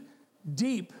deep,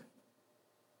 deep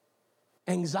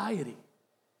anxiety.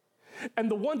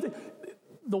 And the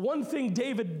one thing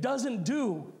David doesn't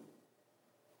do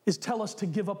is tell us to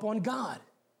give up on God.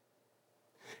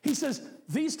 He says,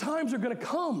 these times are going to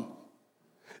come.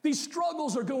 These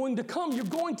struggles are going to come. You're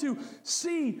going to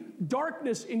see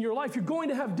darkness in your life. You're going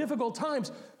to have difficult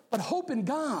times, but hope in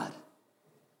God.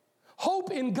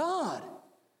 Hope in God,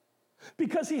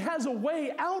 because he has a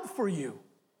way out for you.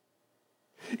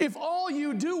 If all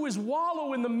you do is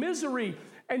wallow in the misery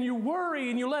and you worry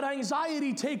and you let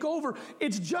anxiety take over,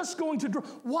 it's just going to grow.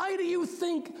 Why do you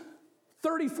think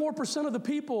 34% of the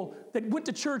people that went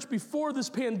to church before this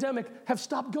pandemic have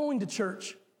stopped going to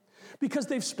church? Because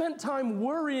they've spent time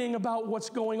worrying about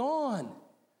what's going on.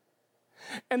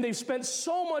 And they've spent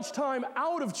so much time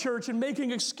out of church and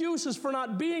making excuses for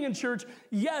not being in church.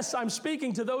 Yes, I'm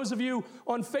speaking to those of you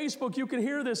on Facebook. You can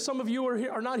hear this. Some of you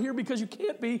are not here because you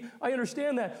can't be. I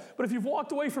understand that. But if you've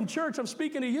walked away from church, I'm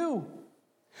speaking to you.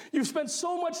 You've spent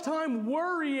so much time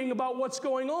worrying about what's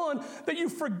going on that you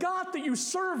forgot that you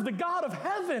serve the God of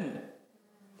heaven.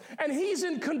 And he's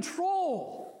in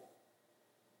control.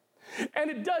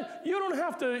 And it does. You don't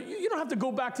have to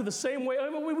go back to the same way. I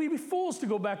mean, we'd be fools to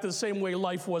go back to the same way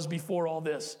life was before all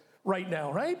this right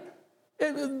now, right?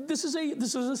 This is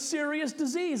a serious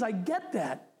disease. I get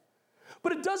that.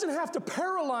 But it doesn't have to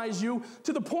paralyze you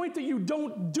to the point that you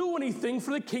don't do anything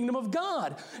for the kingdom of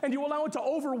God. And you allow it to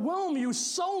overwhelm you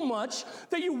so much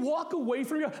that you walk away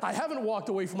from your, I haven't walked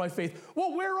away from my faith.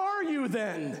 Well, where are you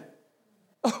then?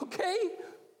 Okay?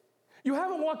 You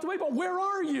haven't walked away, but where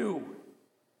are you?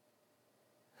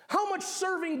 How much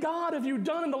serving God have you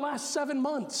done in the last 7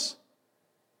 months?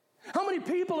 How many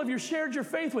people have you shared your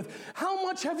faith with? How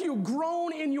much have you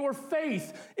grown in your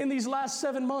faith in these last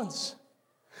 7 months?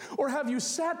 Or have you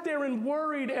sat there and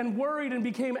worried and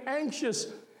became anxious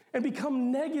and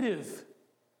become negative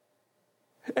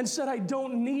and said, I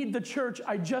don't need the church,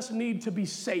 I just need to be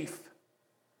safe?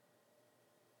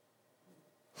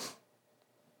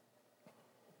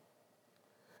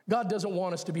 God doesn't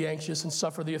want us to be anxious and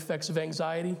suffer the effects of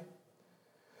anxiety.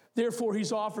 Therefore,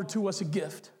 he's offered to us a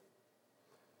gift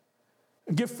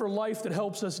for life that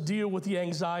helps us deal with the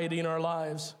anxiety in our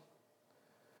lives.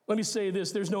 Let me say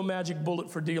this, there's no magic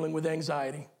bullet for dealing with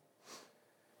anxiety.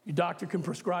 Your doctor can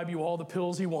prescribe you all the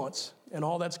pills he wants, and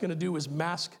all that's going to do is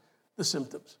mask the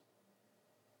symptoms.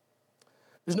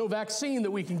 There's no vaccine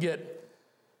that we can get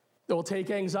that will take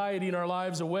anxiety in our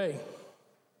lives away.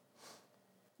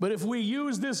 But if we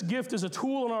use this gift as a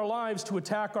tool in our lives to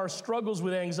attack our struggles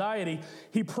with anxiety,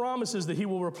 he promises that he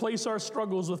will replace our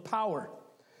struggles with power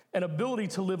and ability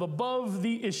to live above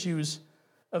the issues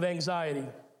of anxiety.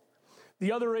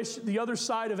 The other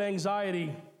side of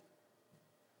anxiety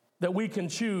that we can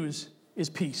choose is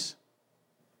peace.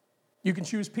 You can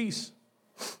choose peace.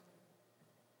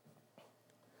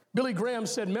 Billy Graham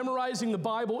said, memorizing the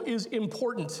Bible is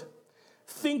important.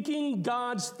 Thinking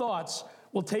God's thoughts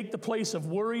will take the place of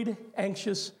worried,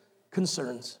 anxious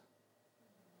concerns.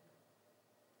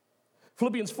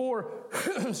 Philippians 4,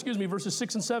 verses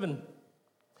 6 and 7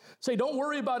 say, don't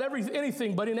worry about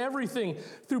anything, but in everything,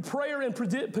 through prayer and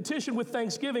petition with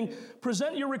thanksgiving,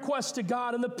 present your requests to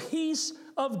God, and the peace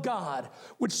of God,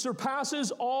 which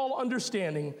surpasses all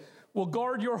understanding, will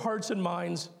guard your hearts and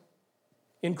minds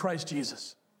in Christ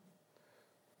Jesus.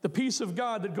 The peace of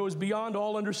God that goes beyond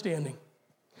all understanding.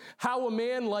 How a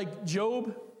man like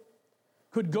Job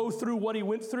could go through what he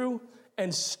went through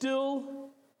and still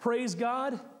praise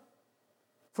God,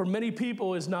 for many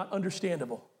people is not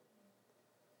understandable.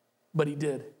 But he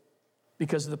did,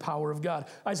 because of the power of God.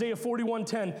 Isaiah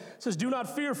 41:10 says, do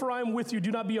not fear, for I am with you.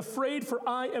 Do not be afraid, for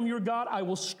I am your God. I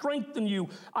will strengthen you.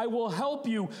 I will help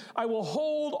you. I will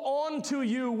hold on to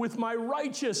you with my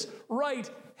righteous right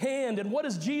hand. And what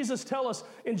does Jesus tell us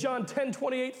in John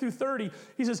 10:28 through 30?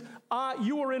 He says,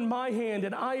 you are in my hand,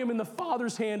 and I am in the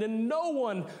Father's hand, and no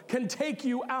one can take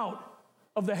you out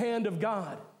of the hand of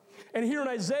God. And here in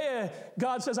Isaiah,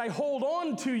 God says, I hold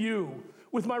on to you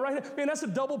with my right hand. Man, that's a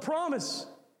double promise.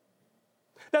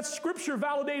 That's Scripture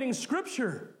validating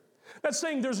Scripture. That's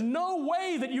saying there's no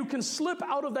way that you can slip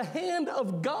out of the hand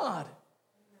of God.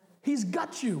 He's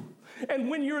got you. And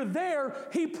when you're there,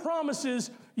 he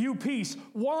promises you peace.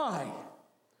 Why?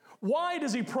 Why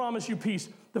does he promise you peace?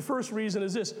 The first reason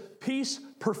is this: peace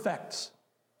perfects.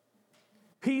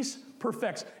 Peace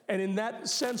perfects. And in that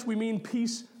sense, we mean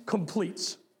peace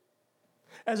completes.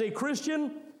 As a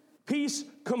Christian, peace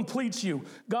completes you.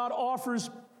 God offers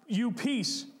you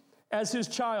peace as his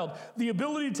child. The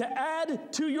ability to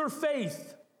add to your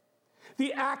faith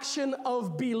the action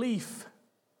of belief.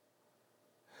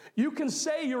 You can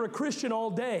say you're a Christian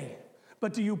all day,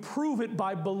 but do you prove it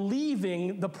by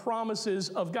believing the promises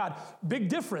of God? Big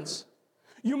difference.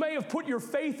 You may have put your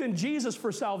faith in Jesus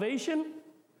for salvation,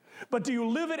 but do you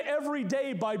live it every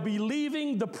day by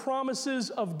believing the promises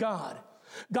of God?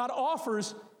 God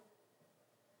offers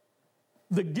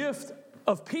the gift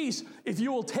of peace if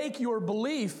you will take your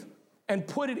belief and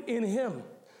put it in him.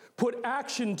 Put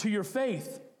action to your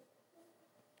faith.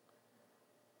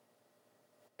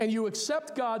 And you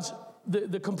accept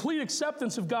the complete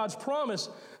acceptance of God's promise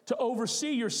to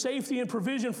oversee your safety and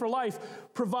provision for life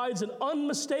provides an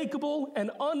unmistakable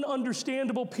and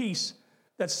ununderstandable peace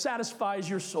that satisfies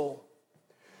your soul.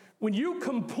 When you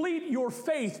complete your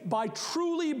faith by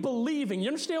truly believing, you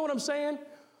understand what I'm saying?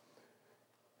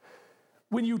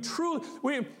 When you truly,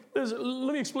 let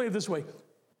me explain it this way,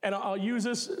 and I'll use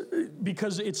this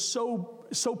because it's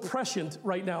so prescient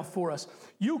right now for us.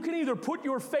 You can either put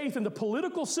your faith in the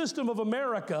political system of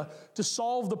America to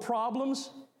solve the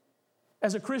problems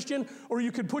as a Christian, or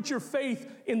you can put your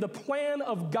faith in the plan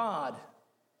of God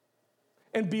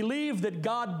and believe that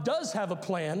God does have a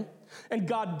plan and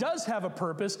God does have a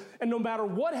purpose, and no matter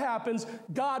what happens,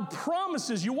 God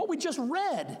promises you what we just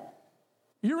read.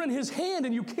 You're in his hand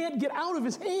and you can't get out of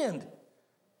his hand.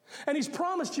 And he's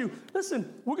promised you,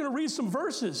 listen, we're going to read some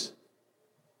verses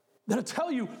that'll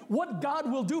tell you what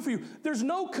God will do for you. There's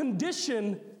no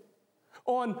condition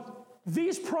on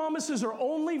these promises are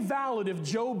only valid if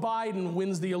Joe Biden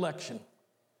wins the election.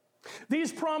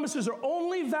 These promises are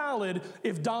only valid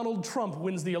if Donald Trump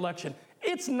wins the election.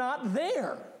 It's not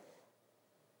there.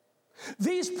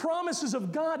 These promises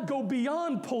of God go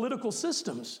beyond political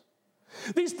systems.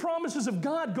 These promises of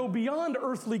God go beyond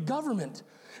earthly government.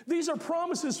 These are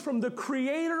promises from the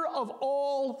creator of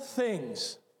all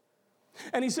things.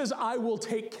 And he says, I will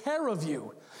take care of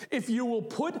you if you will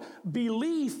put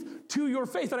belief to your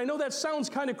faith. And I know that sounds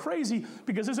kind of crazy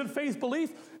because isn't faith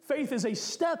belief? Faith is a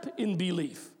step in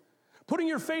belief. Putting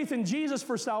your faith in Jesus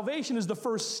for salvation is the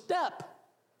first step.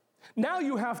 Now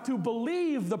you have to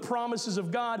believe the promises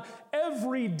of God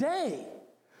every day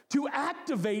to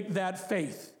activate that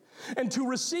faith and to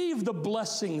receive the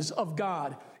blessings of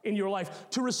God in your life,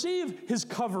 to receive his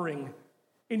covering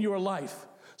in your life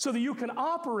so that you can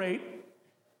operate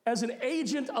as an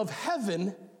agent of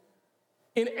heaven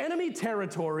in enemy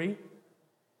territory,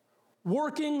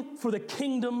 working for the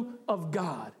kingdom of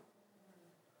God.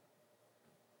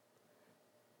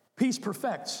 Peace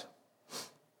perfects.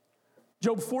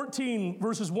 John 14,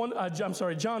 verses 1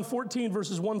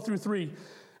 through 3.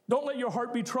 Don't let your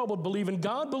heart be troubled. Believe in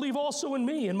God. Believe also in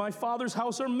me. In my Father's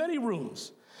house are many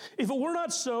rooms. If it were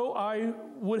not so, I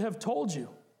would have told you.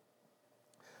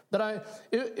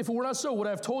 If it were not so, would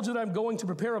I have told you that I'm going to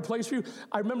prepare a place for you?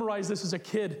 I memorized this as a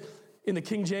kid in the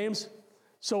King James.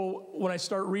 So when I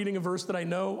start reading a verse that I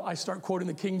know, I start quoting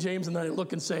the King James, and then I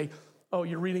look and say, oh,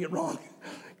 you're reading it wrong.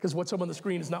 Because what's up on the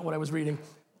screen is not what I was reading.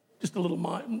 Just a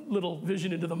little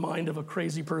vision into the mind of a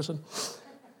crazy person.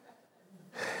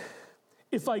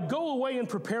 If I go away and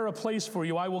prepare a place for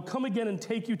you, I will come again and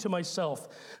take you to myself,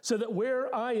 so that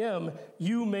where I am,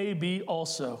 you may be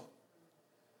also.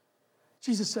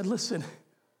 Jesus said, listen,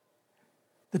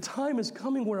 the time is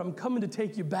coming where I'm coming to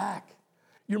take you back.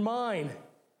 You're mine.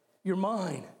 You're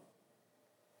mine.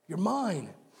 You're mine.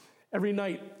 Every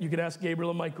night, you can ask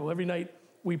Gabriel and Michael, every night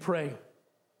we pray.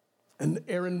 And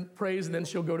Erin prays, and then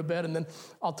she'll go to bed, and then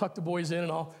I'll tuck the boys in,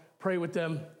 and I'll pray with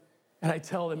them. And I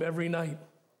tell them every night,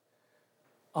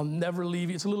 I'll never leave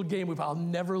you. It's a little game we play. I'll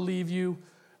never leave you.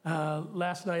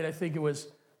 Last night, I think it was,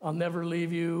 I'll never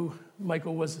leave you.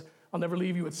 Michael was, I'll never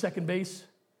leave you at second base.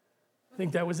 I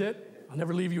think that was it. I'll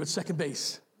never leave you at second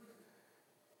base.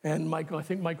 And I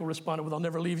think Michael responded with, I'll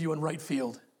never leave you in right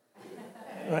field.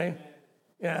 Right?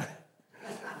 Yeah.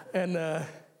 And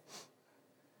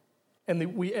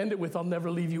we end it with, I'll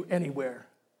never leave you anywhere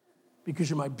because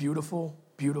you're my beautiful,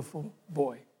 beautiful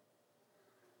boy.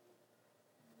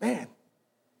 Man,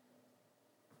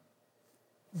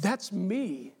 that's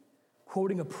me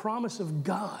quoting a promise of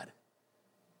God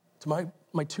to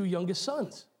my two youngest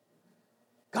sons.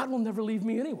 God will never leave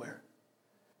me anywhere.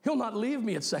 He'll not leave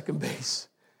me at second base.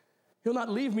 He'll not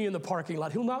leave me in the parking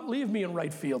lot. He'll not leave me in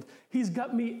right field. He's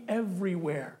got me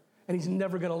everywhere, and he's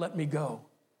never going to let me go.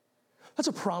 That's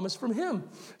a promise from him.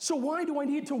 So why do I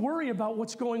need to worry about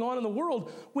what's going on in the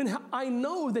world when I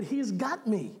know that he's got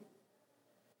me?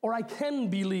 Or I can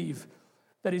believe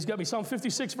that he's got me. Psalm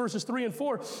 56, verses 3 and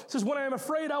 4 says, when I am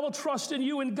afraid, I will trust in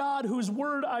you, in God, whose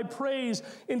word I praise.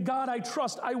 In God I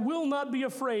trust. I will not be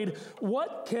afraid.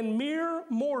 What can mere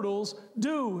mortals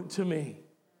do to me?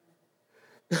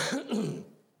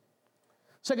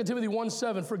 2 Timothy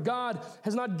 1:7, for God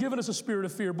has not given us a spirit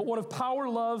of fear, but one of power,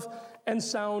 love, and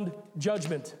sound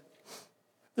judgment.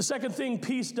 The second thing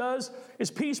peace does is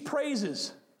peace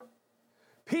praises.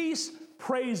 Peace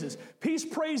praises. Peace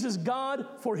praises God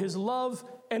for his love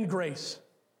and grace.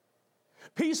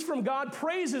 Peace from God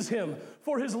praises him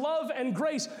for his love and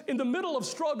grace. In the middle of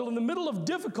struggle, in the middle of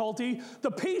difficulty,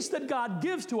 the peace that God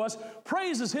gives to us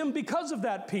praises him because of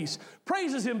that peace,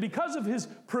 praises him because of his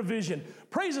provision,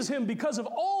 praises him because of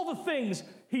all the things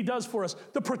he does for us,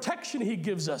 the protection he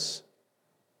gives us,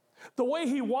 the way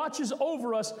he watches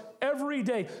over us every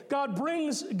day.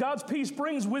 God's peace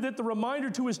brings with it the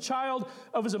reminder to his child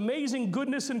of his amazing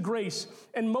goodness and grace,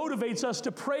 and motivates us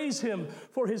to praise him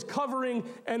for his covering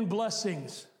and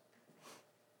blessings.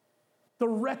 The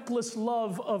reckless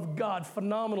love of God.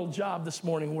 Phenomenal job this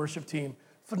morning, worship team.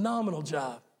 Phenomenal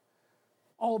job.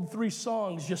 All 3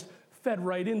 songs just fed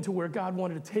right into where God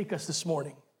wanted to take us this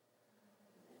morning.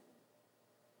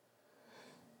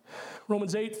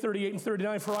 Romans 8, 38 and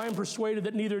 39, for I am persuaded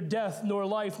that neither death, nor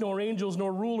life, nor angels,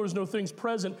 nor rulers, nor things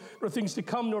present, nor things to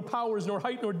come, nor powers, nor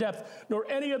height, nor depth, nor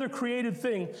any other created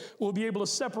thing will be able to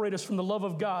separate us from the love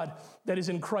of God that is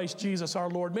in Christ Jesus our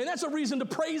Lord. Man, that's a reason to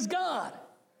praise God.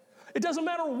 It doesn't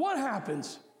matter what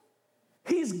happens.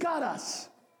 He's got us.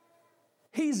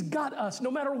 He's got us,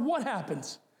 no matter what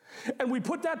happens. And we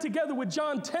put that together with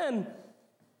John 10,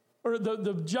 or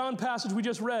the John passage we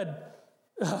just read,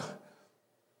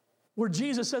 where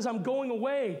Jesus says, I'm going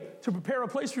away to prepare a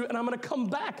place for you, and I'm going to come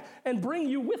back and bring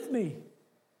you with me.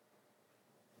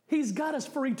 He's got us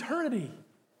for eternity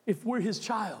if we're his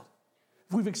child,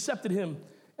 if we've accepted him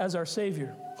as our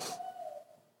Savior.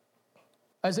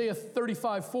 Isaiah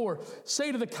 35:4,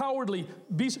 say to the cowardly,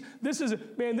 this is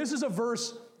a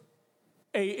verse,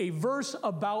 a verse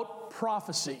about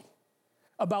prophecy,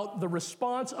 about the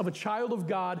response of a child of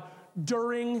God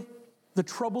during the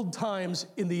troubled times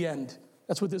in the end.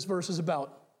 That's what this verse is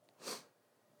about.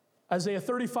 Isaiah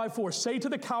 35:4, say to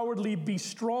the cowardly, be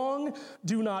strong,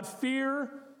 do not fear.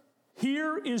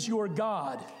 Here is your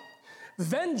God.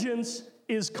 Vengeance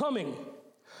is coming.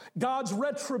 God's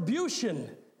retribution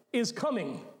is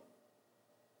coming.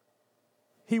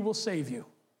 He will save you.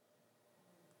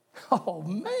 Oh,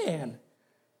 man.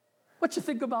 What you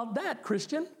think about that,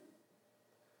 Christian?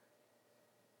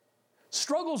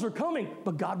 Struggles are coming,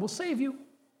 but God will save you.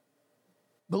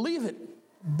 Believe it.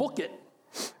 Book it.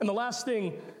 And the last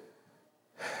thing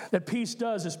that peace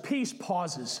does is peace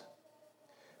pauses.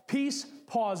 Peace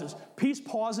pauses. Peace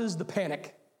pauses the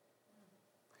panic.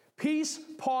 Peace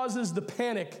pauses the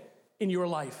panic in your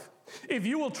life. If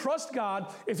you will trust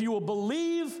God, if you will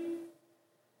believe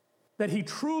that he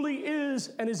truly is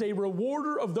and is a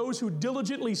rewarder of those who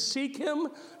diligently seek him,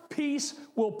 peace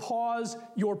will pause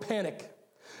your panic.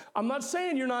 I'm not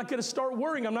saying you're not going to start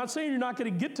worrying. I'm not saying you're not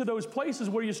going to get to those places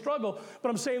where you struggle. But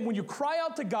I'm saying when you cry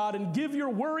out to God and give your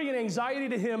worry and anxiety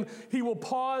to him, he will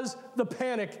pause the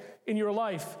panic in your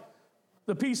life.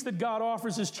 The peace that God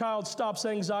offers his child stops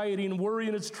anxiety and worry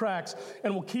in its tracks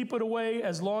and will keep it away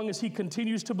as long as he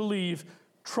continues to believe,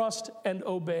 trust, and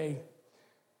obey.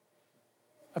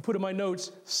 I put in my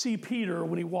notes, see Peter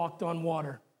when he walked on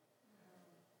water.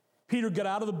 Peter got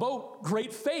out of the boat.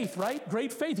 Great faith, right?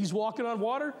 Great faith. He's walking on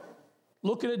water,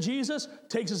 looking at Jesus,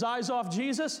 takes his eyes off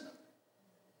Jesus,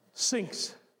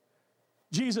 sinks.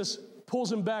 Jesus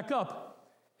pulls him back up.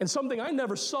 And something I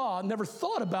never saw, never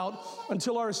thought about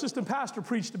until our assistant pastor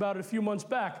preached about it a few months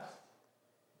back.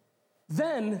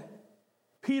 Then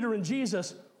Peter and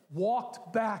Jesus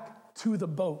walked back to the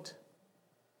boat.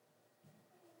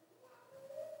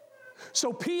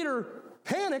 So Peter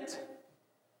panicked.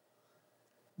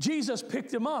 Jesus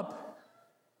picked him up,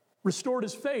 restored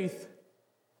his faith,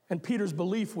 and Peter's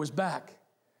belief was back,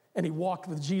 and he walked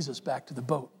with Jesus back to the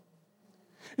boat.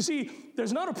 You see,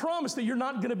 there's not a promise that you're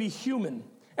not going to be human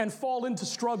and fall into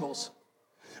struggles.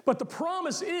 But the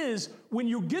promise is when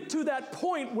you get to that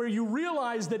point where you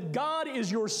realize that God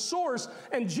is your source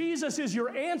and Jesus is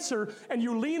your answer, and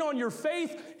you lean on your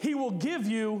faith, he will give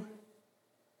you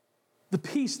the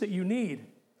peace that you need.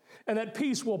 And that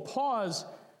peace will pause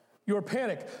your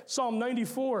panic. Psalm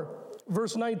 94,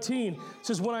 verse 19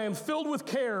 says, when I am filled with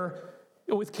care,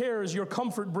 With cares, your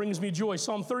comfort brings me joy.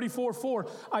 Psalm 34:4,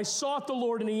 I sought the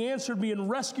Lord, and he answered me and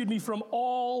rescued me from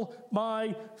all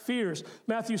my fears.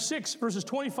 Matthew 6, verses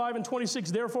 25 and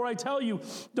 26, therefore I tell you,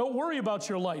 don't worry about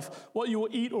your life, what you will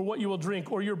eat or what you will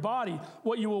drink, or your body,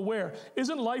 what you will wear.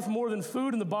 Isn't life more than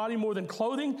food and the body more than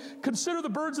clothing? Consider the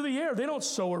birds of the air. They don't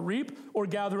sow or reap or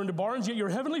gather into barns, yet your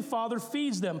heavenly Father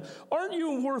feeds them. Aren't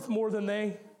you worth more than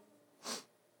they?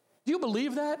 Do you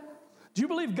believe that? Do you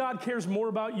believe God cares more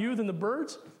about you than the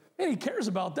birds? Man, he cares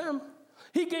about them.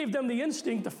 He gave them the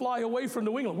instinct to fly away from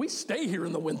New England. We stay here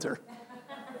in the winter.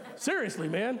 Seriously,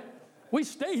 man. We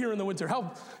stay here in the winter.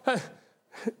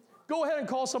 Go ahead and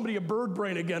call somebody a bird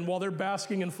brain again while they're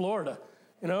basking in Florida.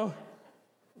 You know?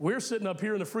 We're sitting up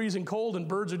here in the freezing cold, and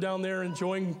birds are down there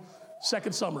enjoying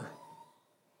second summer.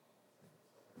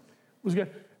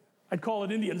 I'd call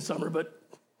it Indian summer, but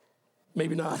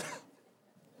maybe not.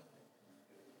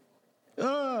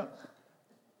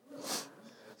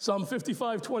 Psalm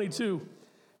 55:22,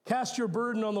 cast your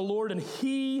burden on the Lord and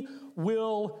he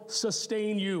will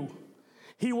sustain you.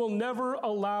 He will never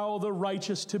allow the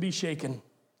righteous to be shaken.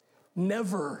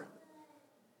 Never.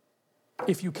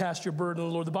 If you cast your burden on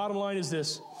the Lord. The bottom line is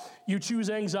this. You choose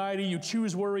anxiety, you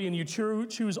choose worry, and you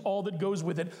choose all that goes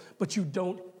with it, but you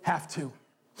don't have to.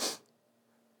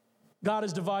 God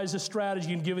has devised a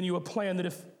strategy and given you a plan that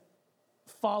if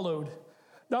followed,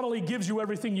 not only gives you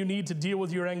everything you need to deal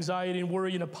with your anxiety and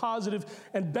worry in a positive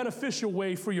and beneficial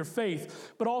way for your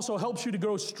faith, but also helps you to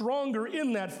grow stronger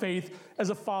in that faith as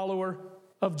a follower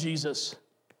of Jesus.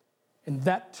 And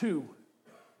that too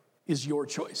is your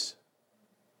choice.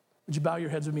 Would you bow your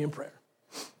heads with me in prayer?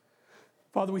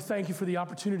 Father, we thank you for the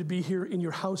opportunity to be here in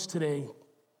your house today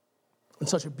on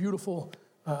such a beautiful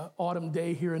autumn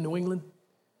day here in New England.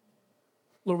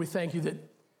 Lord, we thank you that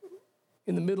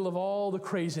in the middle of all the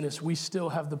craziness, we still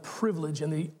have the privilege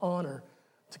and the honor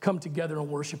to come together and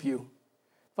worship you.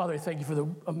 Father, I thank you for the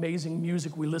amazing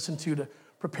music we listen to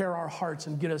prepare our hearts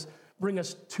and bring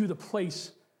us to the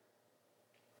place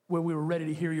where we were ready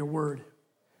to hear your word.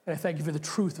 And I thank you for the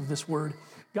truth of this word.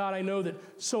 God, I know that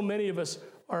so many of us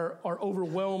are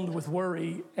overwhelmed with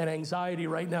worry and anxiety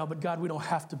right now, but God, we don't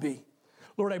have to be.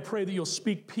 Lord, I pray that you'll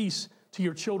speak peace to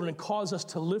your children and cause us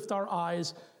to lift our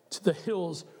eyes to the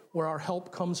hills where our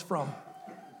help comes from.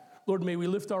 Lord, may we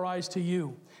lift our eyes to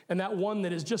you. And that one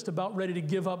that is just about ready to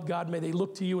give up, God, may they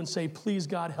look to you and say, please,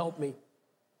 God, help me.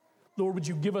 Lord, would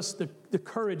you give us the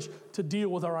courage to deal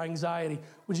with our anxiety?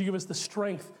 Would you give us the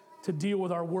strength to deal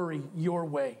with our worry your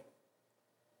way?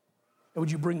 And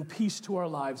would you bring peace to our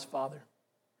lives, Father?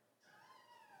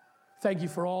 Thank you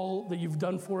for all that you've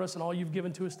done for us and all you've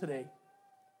given to us today.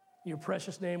 In your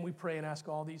precious name we pray and ask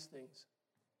all these things.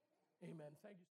 Amen. Thank you.